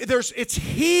 it's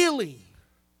healing.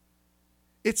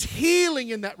 It's healing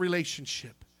in that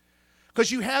relationship.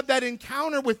 Because you have that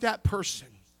encounter with that person.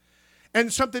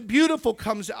 And something beautiful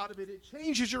comes out of it. It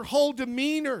changes your whole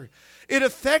demeanor. It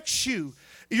affects you.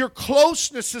 Your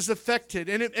closeness is affected,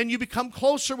 and you become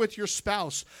closer with your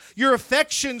spouse. Your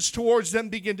affections towards them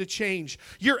begin to change.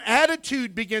 Your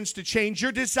attitude begins to change.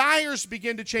 Your desires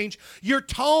begin to change. Your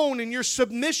tone and your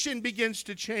submission begins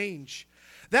to change.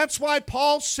 That's why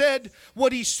Paul said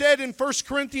what he said in 1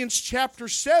 Corinthians chapter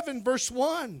 7, verse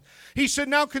 1. He said,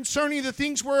 now concerning the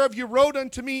things whereof you wrote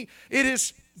unto me, it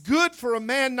is good for a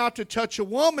man not to touch a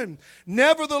woman.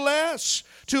 Nevertheless,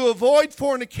 to avoid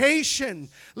fornication,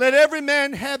 let every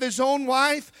man have his own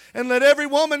wife, and let every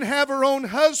woman have her own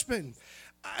husband.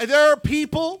 There are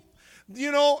people,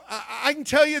 I can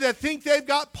tell you, that think they've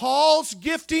got Paul's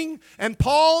gifting and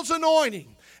Paul's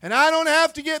anointing, and I don't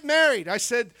have to get married. I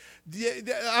said,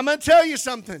 I'm going to tell you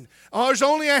something. There's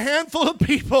only a handful of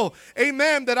people,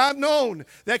 amen, that I've known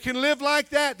that can live like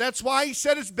that. That's why he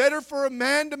said it's better for a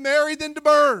man to marry than to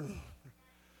burn.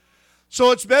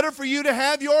 So it's better for you to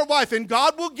have your wife, and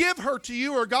God will give her to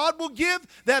you, or God will give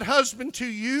that husband to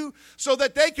you so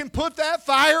that they can put that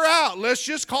fire out. Let's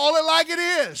just call it like it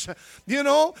is.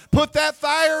 Put that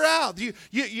fire out.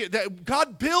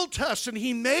 God built us, and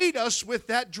he made us with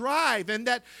that drive, and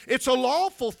that it's a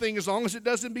lawful thing as long as it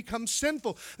doesn't become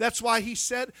sinful. That's why he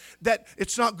said that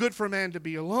it's not good for a man to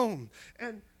be alone.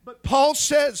 But Paul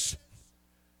says,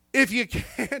 if you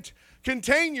can't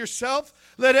contain yourself,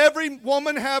 let every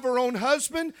woman have her own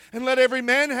husband, and let every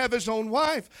man have his own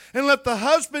wife. And let the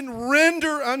husband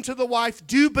render unto the wife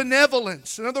due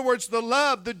benevolence. In other words, the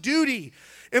love, the duty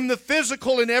in the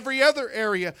physical and every other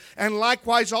area. And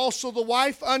likewise also the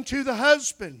wife unto the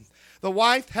husband. The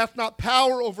wife hath not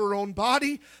power over her own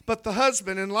body, but the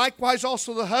husband. And likewise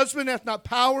also the husband hath not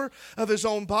power of his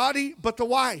own body, but the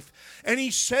wife. And he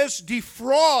says,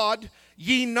 defraud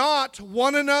ye not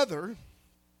one another,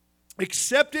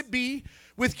 except it be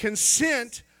with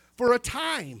consent for a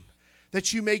time,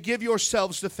 that you may give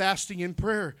yourselves to fasting and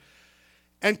prayer,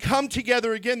 and come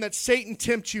together again, that Satan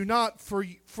tempt you not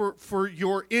for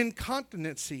your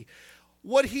incontinency.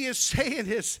 What he is saying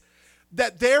is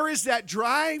that there is that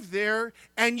drive there,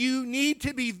 and you need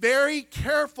to be very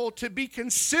careful to be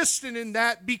consistent in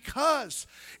that, because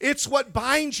it's what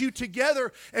binds you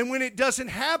together. And when it doesn't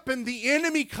happen, the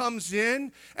enemy comes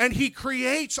in and he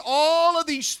creates all of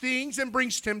these things and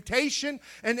brings temptation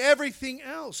and everything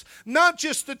else. Not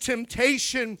just the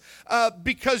temptation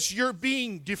because you're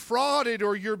being defrauded,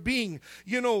 or you're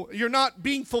not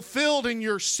being fulfilled in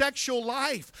your sexual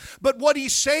life. But what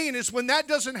he's saying is, when that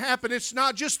doesn't happen, it's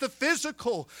not just the physical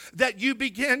that you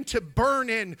begin to burn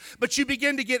in, but you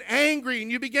begin to get angry,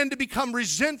 and you begin to become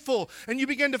resentful, and you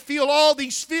begin to feel all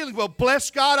these feelings. Well,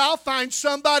 bless God, I'll find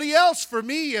somebody else for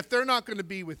me if they're not going to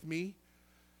be with me.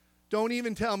 Don't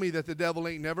even tell me that the devil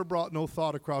ain't never brought no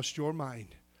thought across your mind.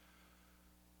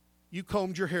 You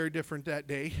combed your hair different that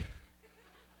day.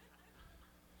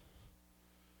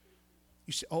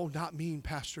 You say, oh, not me,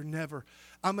 Pastor, never.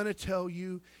 I'm going to tell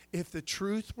you, if the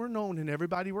truth were known and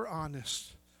everybody were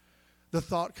honest, the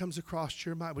thought comes across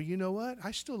your mind, well, you know what?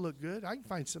 I still look good. I can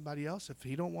find somebody else. If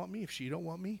he don't want me, if she don't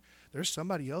want me, there's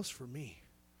somebody else for me.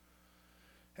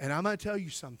 And I'm going to tell you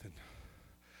something.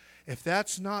 If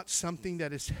that's not something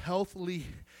that is healthy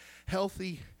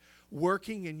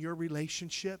working in your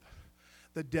relationship,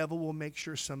 the devil will make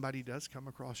sure somebody does come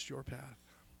across your path.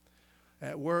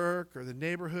 At work, or the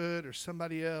neighborhood, or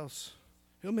somebody else.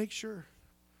 He'll make sure.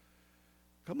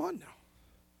 Come on now.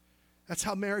 That's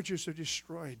how marriages are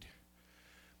destroyed.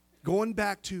 Going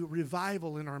back to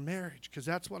revival in our marriage, because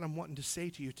that's what I'm wanting to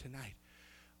say to you tonight.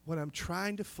 What I'm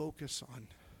trying to focus on,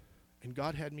 and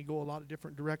God had me go a lot of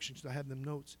different directions, I have them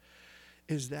notes,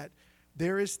 is that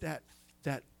there is that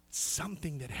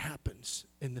something that happens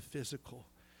in the physical.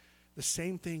 The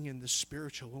same thing in the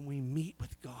spiritual. When we meet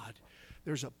with God,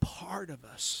 there's a part of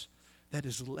us that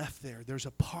is left there. There's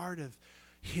a part of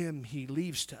him he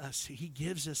leaves to us. He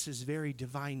gives us his very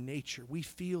divine nature. We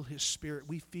feel his spirit.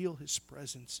 We feel his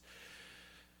presence.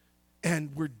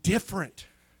 And we're different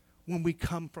when we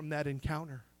come from that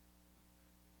encounter.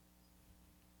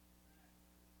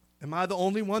 Am I the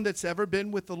only one that's ever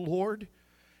been with the Lord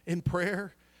in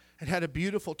prayer and had a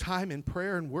beautiful time in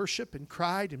prayer and worship and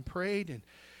cried and prayed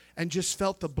and just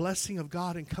felt the blessing of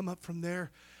God and come up from there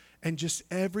and just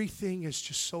everything is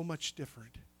just so much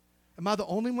different? Am I the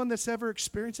only one that's ever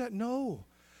experienced that? No.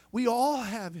 We all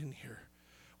have in here.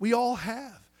 We all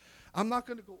have. I'm not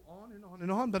going to go on and on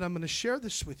and on, but I'm going to share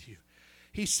this with you.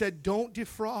 He said, don't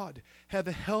defraud. Have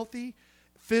a healthy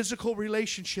physical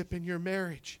relationship in your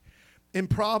marriage. In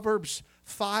Proverbs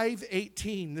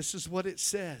 5:18, this is what it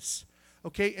says.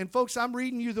 Okay, and folks, I'm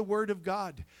reading you the Word of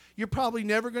God. You're probably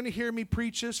never going to hear me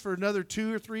preach this for another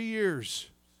 2 or 3 years.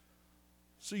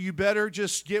 So you better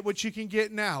just get what you can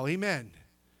get now. Amen.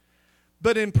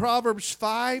 But in Proverbs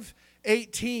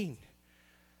 5:18,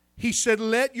 he said,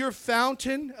 let your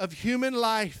fountain of human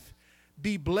life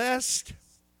be blessed.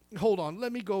 Hold on,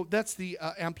 let me go. That's the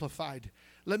Amplified.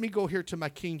 Let me go here to my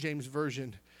King James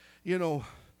Version. You know,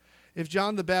 if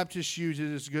John the Baptist used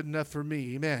it, it's good enough for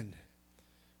me. Amen.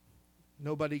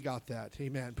 Nobody got that.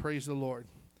 Amen. Praise the Lord.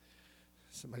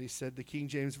 Somebody said the King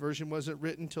James Version wasn't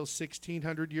written until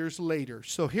 1,600 years later.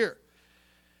 So here,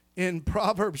 in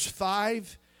Proverbs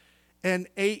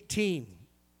 5:18,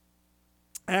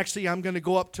 actually, I'm going to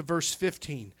go up to verse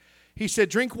 15. He said,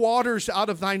 drink waters out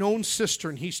of thine own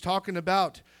cistern. He's talking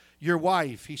about your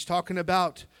wife. He's talking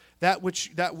about that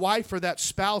wife or that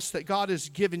spouse that God has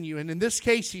given you. And in this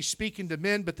case, he's speaking to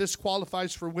men, but this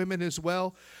qualifies for women as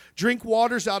well. Drink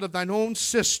waters out of thine own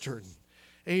cistern.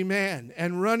 Amen.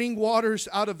 And running waters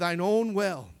out of thine own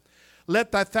well.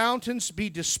 Let thy fountains be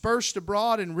dispersed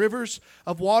abroad and rivers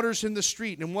of waters in the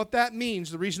street. And what that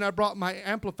means, the reason I brought my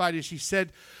Amplified is he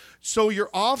said, so your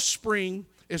offspring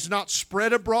is not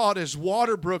spread abroad as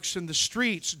water brooks in the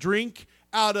streets. Drink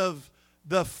out of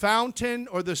the fountain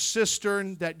or the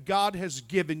cistern that God has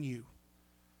given you.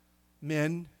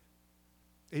 Men,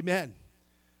 amen,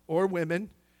 or women.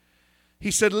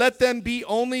 He said, let them be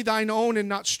only thine own and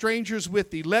not strangers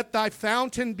with thee. Let thy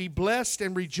fountain be blessed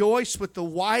and rejoice with the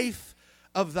wife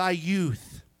of thy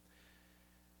youth.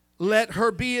 Let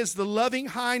her be as the loving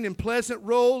hind and pleasant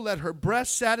roe. Let her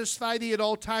breast satisfy thee at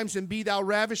all times, and be thou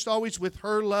ravished always with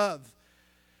her love.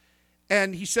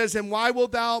 And he says, and why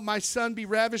wilt thou, my son, be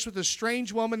ravished with a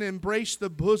strange woman and embrace the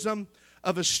bosom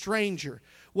of a stranger?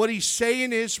 What he's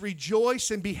saying is rejoice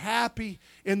and be happy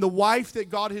in the wife that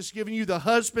God has given you, the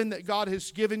husband that God has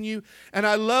given you. And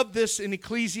I love this in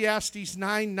Ecclesiastes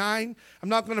 9:9. I'm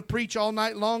not going to preach all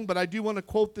night long, but I do want to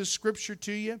quote this scripture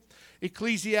to you.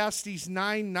 Ecclesiastes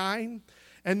 9:9.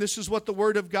 And this is what the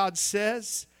Word of God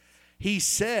says. He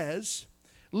says,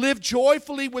 live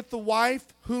joyfully with the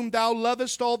wife whom thou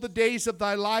lovest all the days of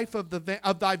thy life, of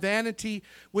thy vanity,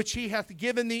 which he hath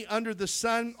given thee under the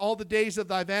sun all the days of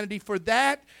thy vanity. For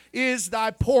that is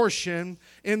thy portion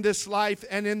in this life,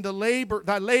 and in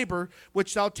thy labor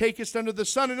which thou takest under the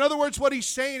sun. In other words, what he's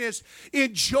saying is,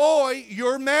 enjoy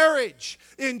your marriage.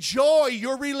 Enjoy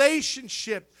your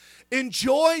relationship.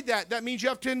 Enjoy that. That means you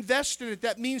have to invest in it.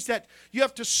 That means that you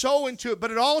have to sow into it.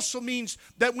 But it also means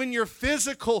that when you're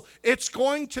physical, it's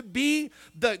going to be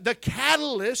the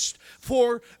catalyst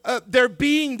for there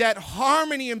being that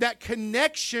harmony and that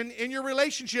connection in your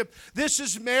relationship. This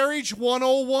is marriage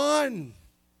 101.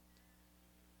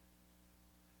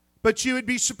 But you would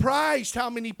be surprised how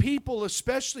many people,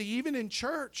 especially even in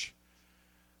church,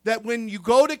 that when you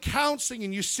go to counseling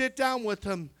and you sit down with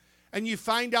them and you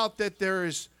find out that there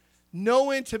is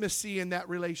no intimacy in that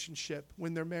relationship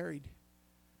when they're married.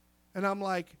 And I'm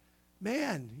like,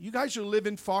 man, you guys are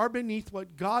living far beneath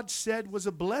what God said was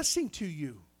a blessing to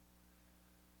you.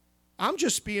 I'm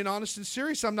just being honest and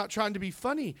serious. I'm not trying to be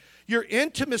funny. Your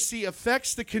intimacy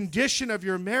affects the condition of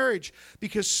your marriage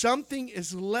because something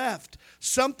is left,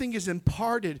 something is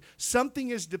imparted,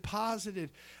 something is deposited.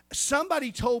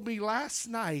 Somebody told me last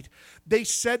night, they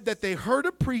said that they heard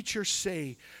a preacher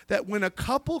say that when a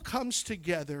couple comes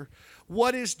together,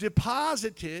 what is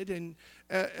deposited and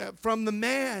from the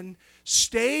man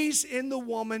stays in the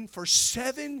woman for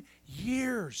 7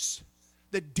 years.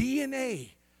 The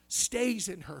DNA stays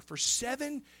in her for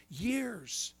 7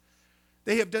 years.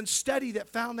 They have done study that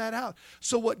found that out.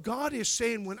 So what God is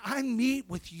saying, when I meet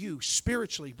with you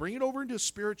spiritually, bring it over into a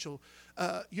spiritual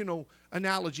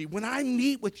analogy. When I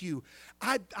meet with you,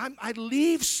 I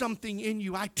leave something in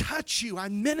you. I touch you. I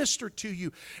minister to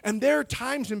you. And there are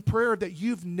times in prayer that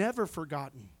you've never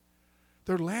forgotten.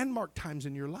 They're landmark times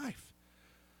in your life.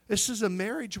 This is a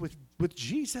marriage with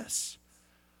Jesus.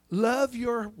 Love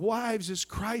your wives as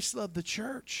Christ loved the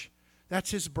church.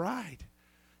 That's his bride.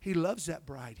 He loves that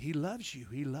bride. He loves you.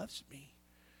 He loves me.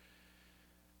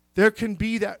 There can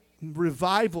be that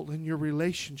revival in your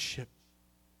relationship.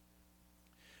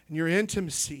 And your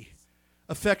intimacy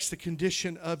affects the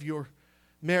condition of your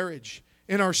marriage.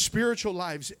 In our spiritual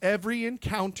lives, every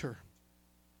encounter,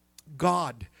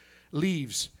 God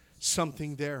leaves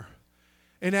something there.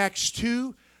 In Acts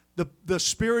 2, the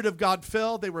Spirit of God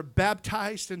fell. They were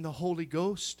baptized in the Holy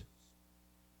Ghost.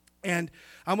 And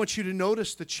I want you to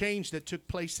notice the change that took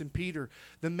place in Peter.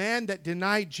 The man that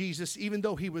denied Jesus, even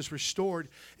though he was restored,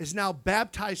 is now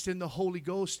baptized in the Holy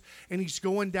Ghost. And he's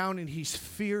going down and he's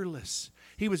fearless.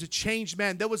 He was a changed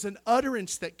man. There was an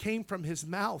utterance that came from his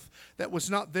mouth that was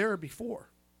not there before.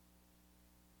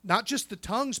 Not just the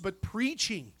tongues, but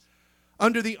preaching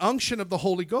under the unction of the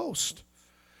Holy Ghost.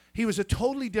 He was a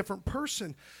totally different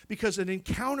person because an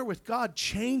encounter with God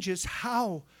changes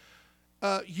how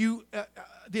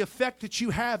the effect that you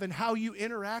have and how you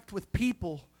interact with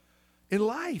people in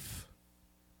life.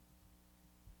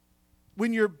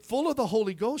 When you're full of the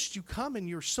Holy Ghost, you come and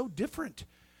you're so different.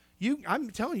 I'm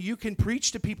telling you, you can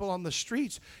preach to people on the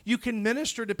streets. You can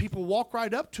minister to people, walk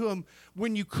right up to them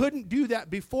when you couldn't do that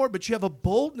before, but you have a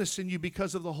boldness in you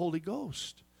because of the Holy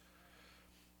Ghost.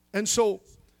 And so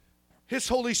his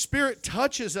Holy Spirit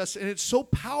touches us, and it's so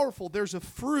powerful. There's a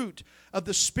fruit of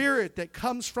the Spirit that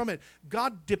comes from it.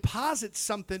 God deposits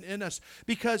something in us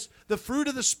because the fruit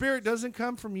of the Spirit doesn't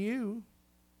come from you.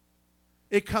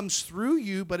 It comes through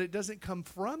you, but it doesn't come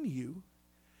from you.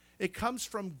 It comes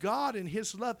from God and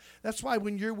His love. That's why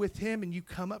when you're with Him and you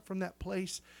come up from that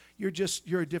place,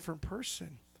 you're a different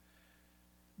person.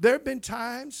 There have been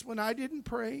times when I didn't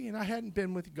pray and I hadn't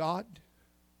been with God.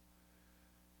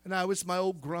 And I was my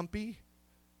old grumpy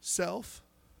self.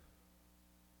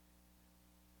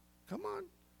 Come on.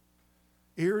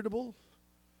 Irritable.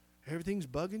 Everything's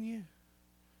bugging you.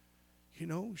 You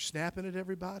know, snapping at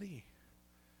everybody.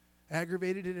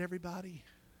 Aggravated at everybody.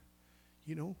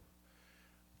 You know.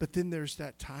 But then there's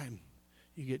that time.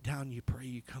 You get down, you pray,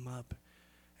 you come up,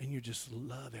 and you just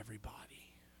love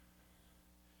everybody.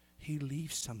 He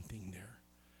leaves something there.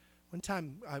 One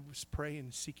time I was praying,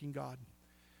 seeking God.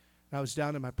 And I was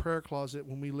down in my prayer closet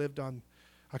when we lived on,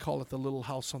 I call it the little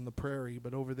house on the prairie,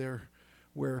 but over there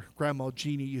where Grandma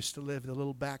Jeannie used to live, the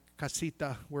little back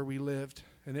casita where we lived.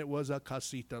 And it was a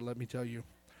casita, let me tell you.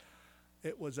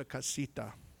 It was a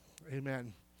casita.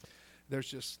 Amen. There's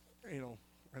just, you know,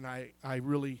 and I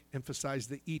really emphasize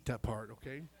the ita part,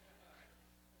 okay?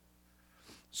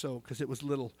 So, because it was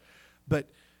little. But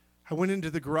I went into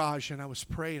the garage and I was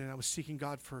praying and I was seeking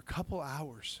God for a couple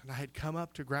hours. And I had come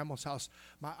up to Grandma's house.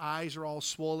 My eyes are all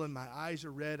swollen. My eyes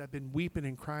are red. I've been weeping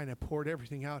and crying. I poured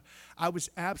everything out. I was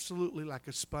absolutely like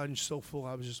a sponge, so full.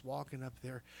 I was just walking up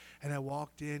there. And I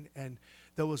walked in and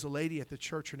there was a lady at the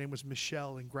church. Her name was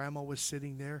Michelle. And Grandma was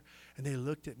sitting there. And they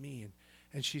looked at me.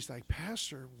 And she's like,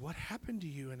 Pastor, what happened to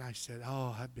you? And I said,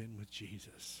 oh, I've been with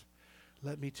Jesus.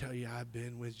 Let me tell you, I've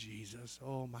been with Jesus.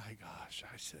 Oh, my gosh.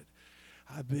 I said,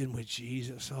 I've been with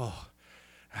Jesus. Oh,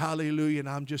 hallelujah. And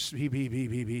I'm just,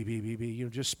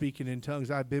 just speaking in tongues.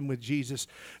 I've been with Jesus.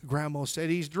 Grandma said,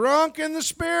 he's drunk in the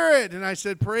Spirit. And I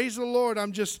said, praise the Lord. I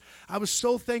was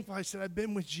so thankful. I said, I've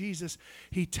been with Jesus.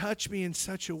 He touched me in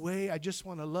such a way. I just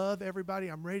want to love everybody.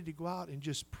 I'm ready to go out and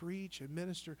just preach and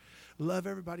minister. Love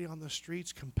everybody on the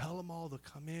streets. Compel them all to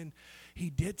come in. He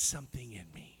did something in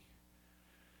me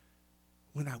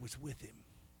when I was with him.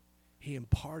 He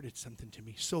imparted something to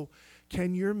me. So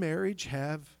can your marriage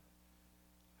have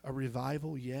a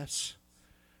revival? Yes.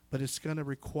 But it's going to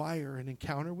require an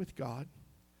encounter with God.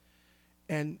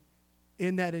 And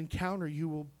in that encounter, you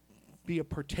will be a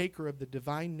partaker of the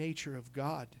divine nature of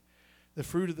God. The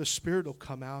fruit of the Spirit will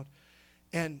come out.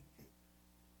 And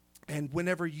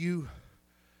whenever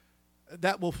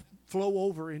that will flow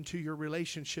over into your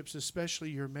relationships, especially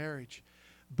your marriage.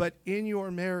 But in your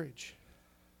marriage,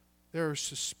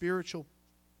 there's a spiritual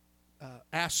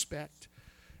aspect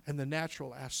and the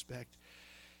natural aspect.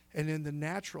 And in the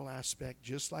natural aspect,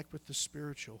 just like with the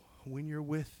spiritual, when you're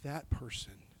with that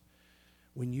person,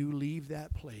 when you leave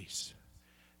that place,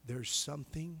 there's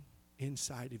something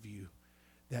inside of you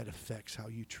that affects how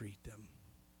you treat them.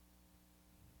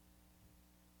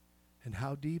 And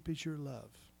how deep is your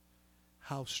love?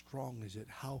 How strong is it?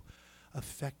 How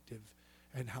effective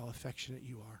and how affectionate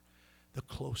you are? The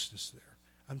closeness there.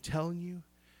 I'm telling you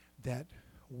that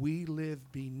we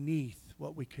live beneath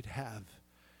what we could have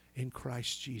in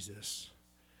Christ Jesus.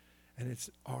 And it's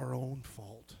our own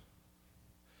fault.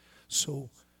 So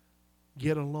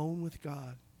get alone with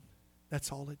God. That's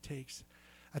all it takes.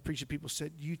 I preach to people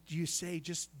said, you say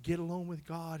just get alone with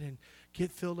God and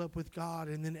get filled up with God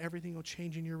and then everything will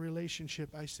change in your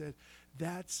relationship. I said,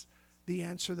 that's the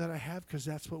answer that I have because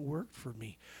that's what worked for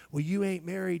me. Well, you ain't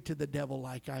married to the devil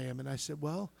like I am. And I said,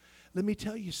 well, let me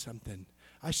tell you something.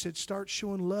 I said, start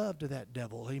showing love to that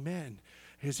devil. Amen.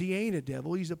 Because he ain't a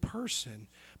devil. He's a person.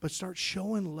 But start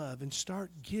showing love and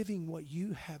start giving what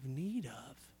you have need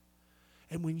of.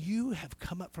 And when you have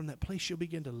come up from that place, you'll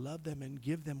begin to love them and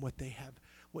give them what they have,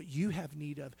 what you have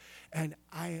need of. And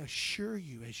I assure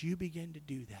you, as you begin to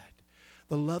do that,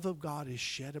 the love of God is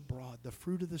shed abroad. The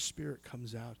fruit of the Spirit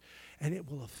comes out. And it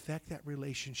will affect that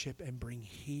relationship and bring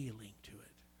healing to it.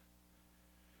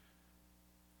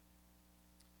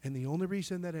 And the only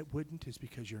reason that it wouldn't is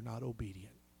because you're not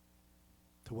obedient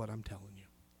to what I'm telling you.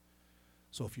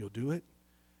 So if you'll do it,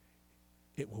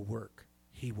 it will work.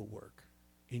 He will work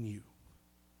in you.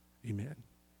 Amen.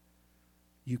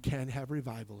 You can have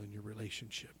revival in your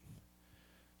relationship.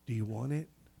 Do you want it?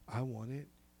 I want it.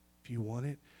 If you want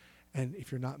it. And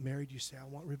if you're not married, you say, I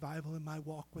want revival in my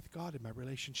walk with God, in my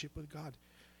relationship with God.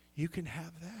 You can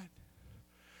have that.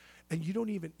 And you don't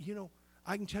even,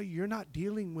 I can tell you, you're not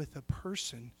dealing with a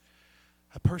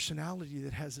personality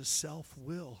that has a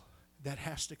self-will that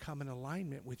has to come in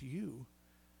alignment with you,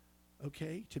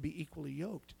 okay, to be equally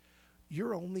yoked.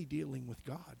 You're only dealing with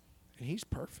God, and He's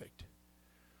perfect.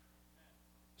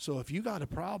 So if you got a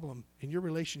problem in your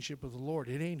relationship with the Lord,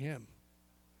 it ain't Him.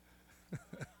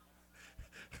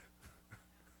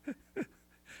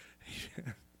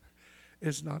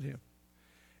 It's not Him.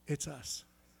 It's us.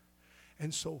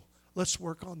 And so let's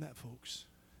work on that, folks.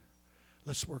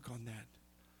 Let's work on that.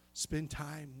 Spend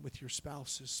time with your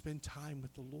spouses. Spend time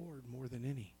with the Lord more than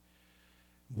any.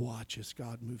 Watch as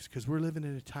God moves. Because we're living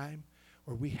in a time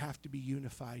where we have to be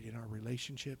unified in our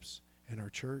relationships, in our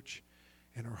church,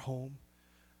 in our home.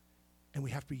 And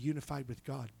we have to be unified with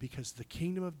God because the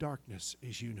kingdom of darkness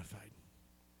is unified.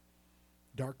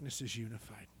 Darkness is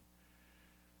unified.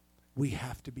 We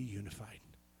have to be unified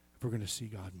if we're going to see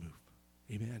God move.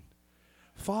 Amen.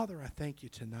 Father, I thank you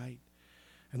tonight.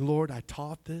 And Lord, I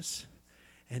taught this.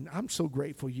 And I'm so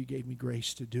grateful you gave me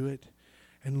grace to do it.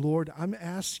 And Lord, I'm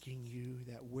asking you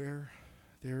that where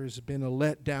there has been a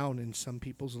letdown in some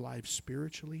people's lives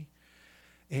spiritually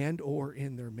and or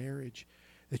in their marriage,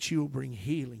 that you will bring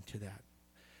healing to that.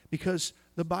 Because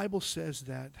the Bible says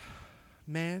that,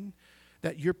 man,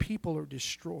 that your people are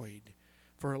destroyed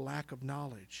for a lack of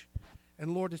knowledge.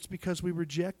 And Lord, it's because we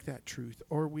reject that truth,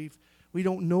 or we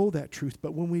don't know that truth.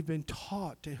 But when we've been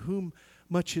taught, to whom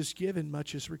much is given,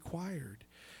 much is required.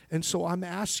 And so I'm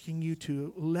asking you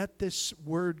to let this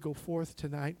word go forth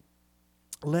tonight.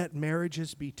 Let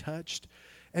marriages be touched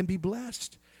and be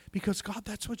blessed. Because, God,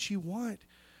 that's what you want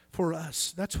for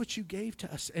us. That's what you gave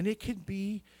to us. And it can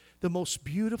be the most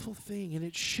beautiful thing, and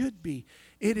it should be.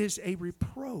 It is a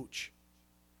reproach.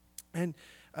 And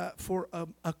for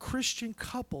a Christian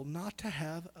couple not to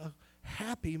have a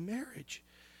happy marriage.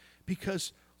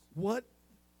 Because what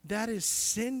that is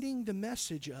sending the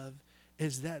message of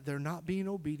is that they're not being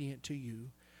obedient to you,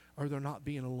 or they're not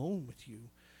being alone with you.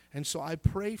 And so I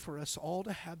pray for us all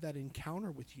to have that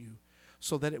encounter with you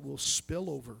so that it will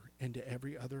spill over into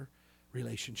every other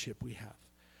relationship we have.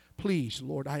 Please,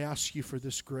 Lord, I ask you for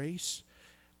this grace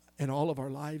in all of our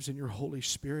lives in your Holy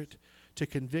Spirit to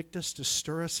convict us, to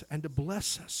stir us, and to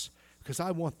bless us. Because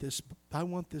I want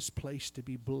this place to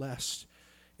be blessed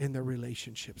in their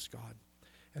relationships, God.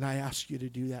 And I ask you to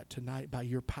do that tonight by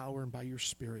your power and by your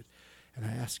Spirit. And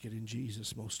I ask it in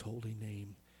Jesus' most holy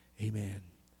name. Amen.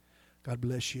 God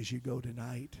bless you as you go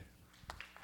tonight.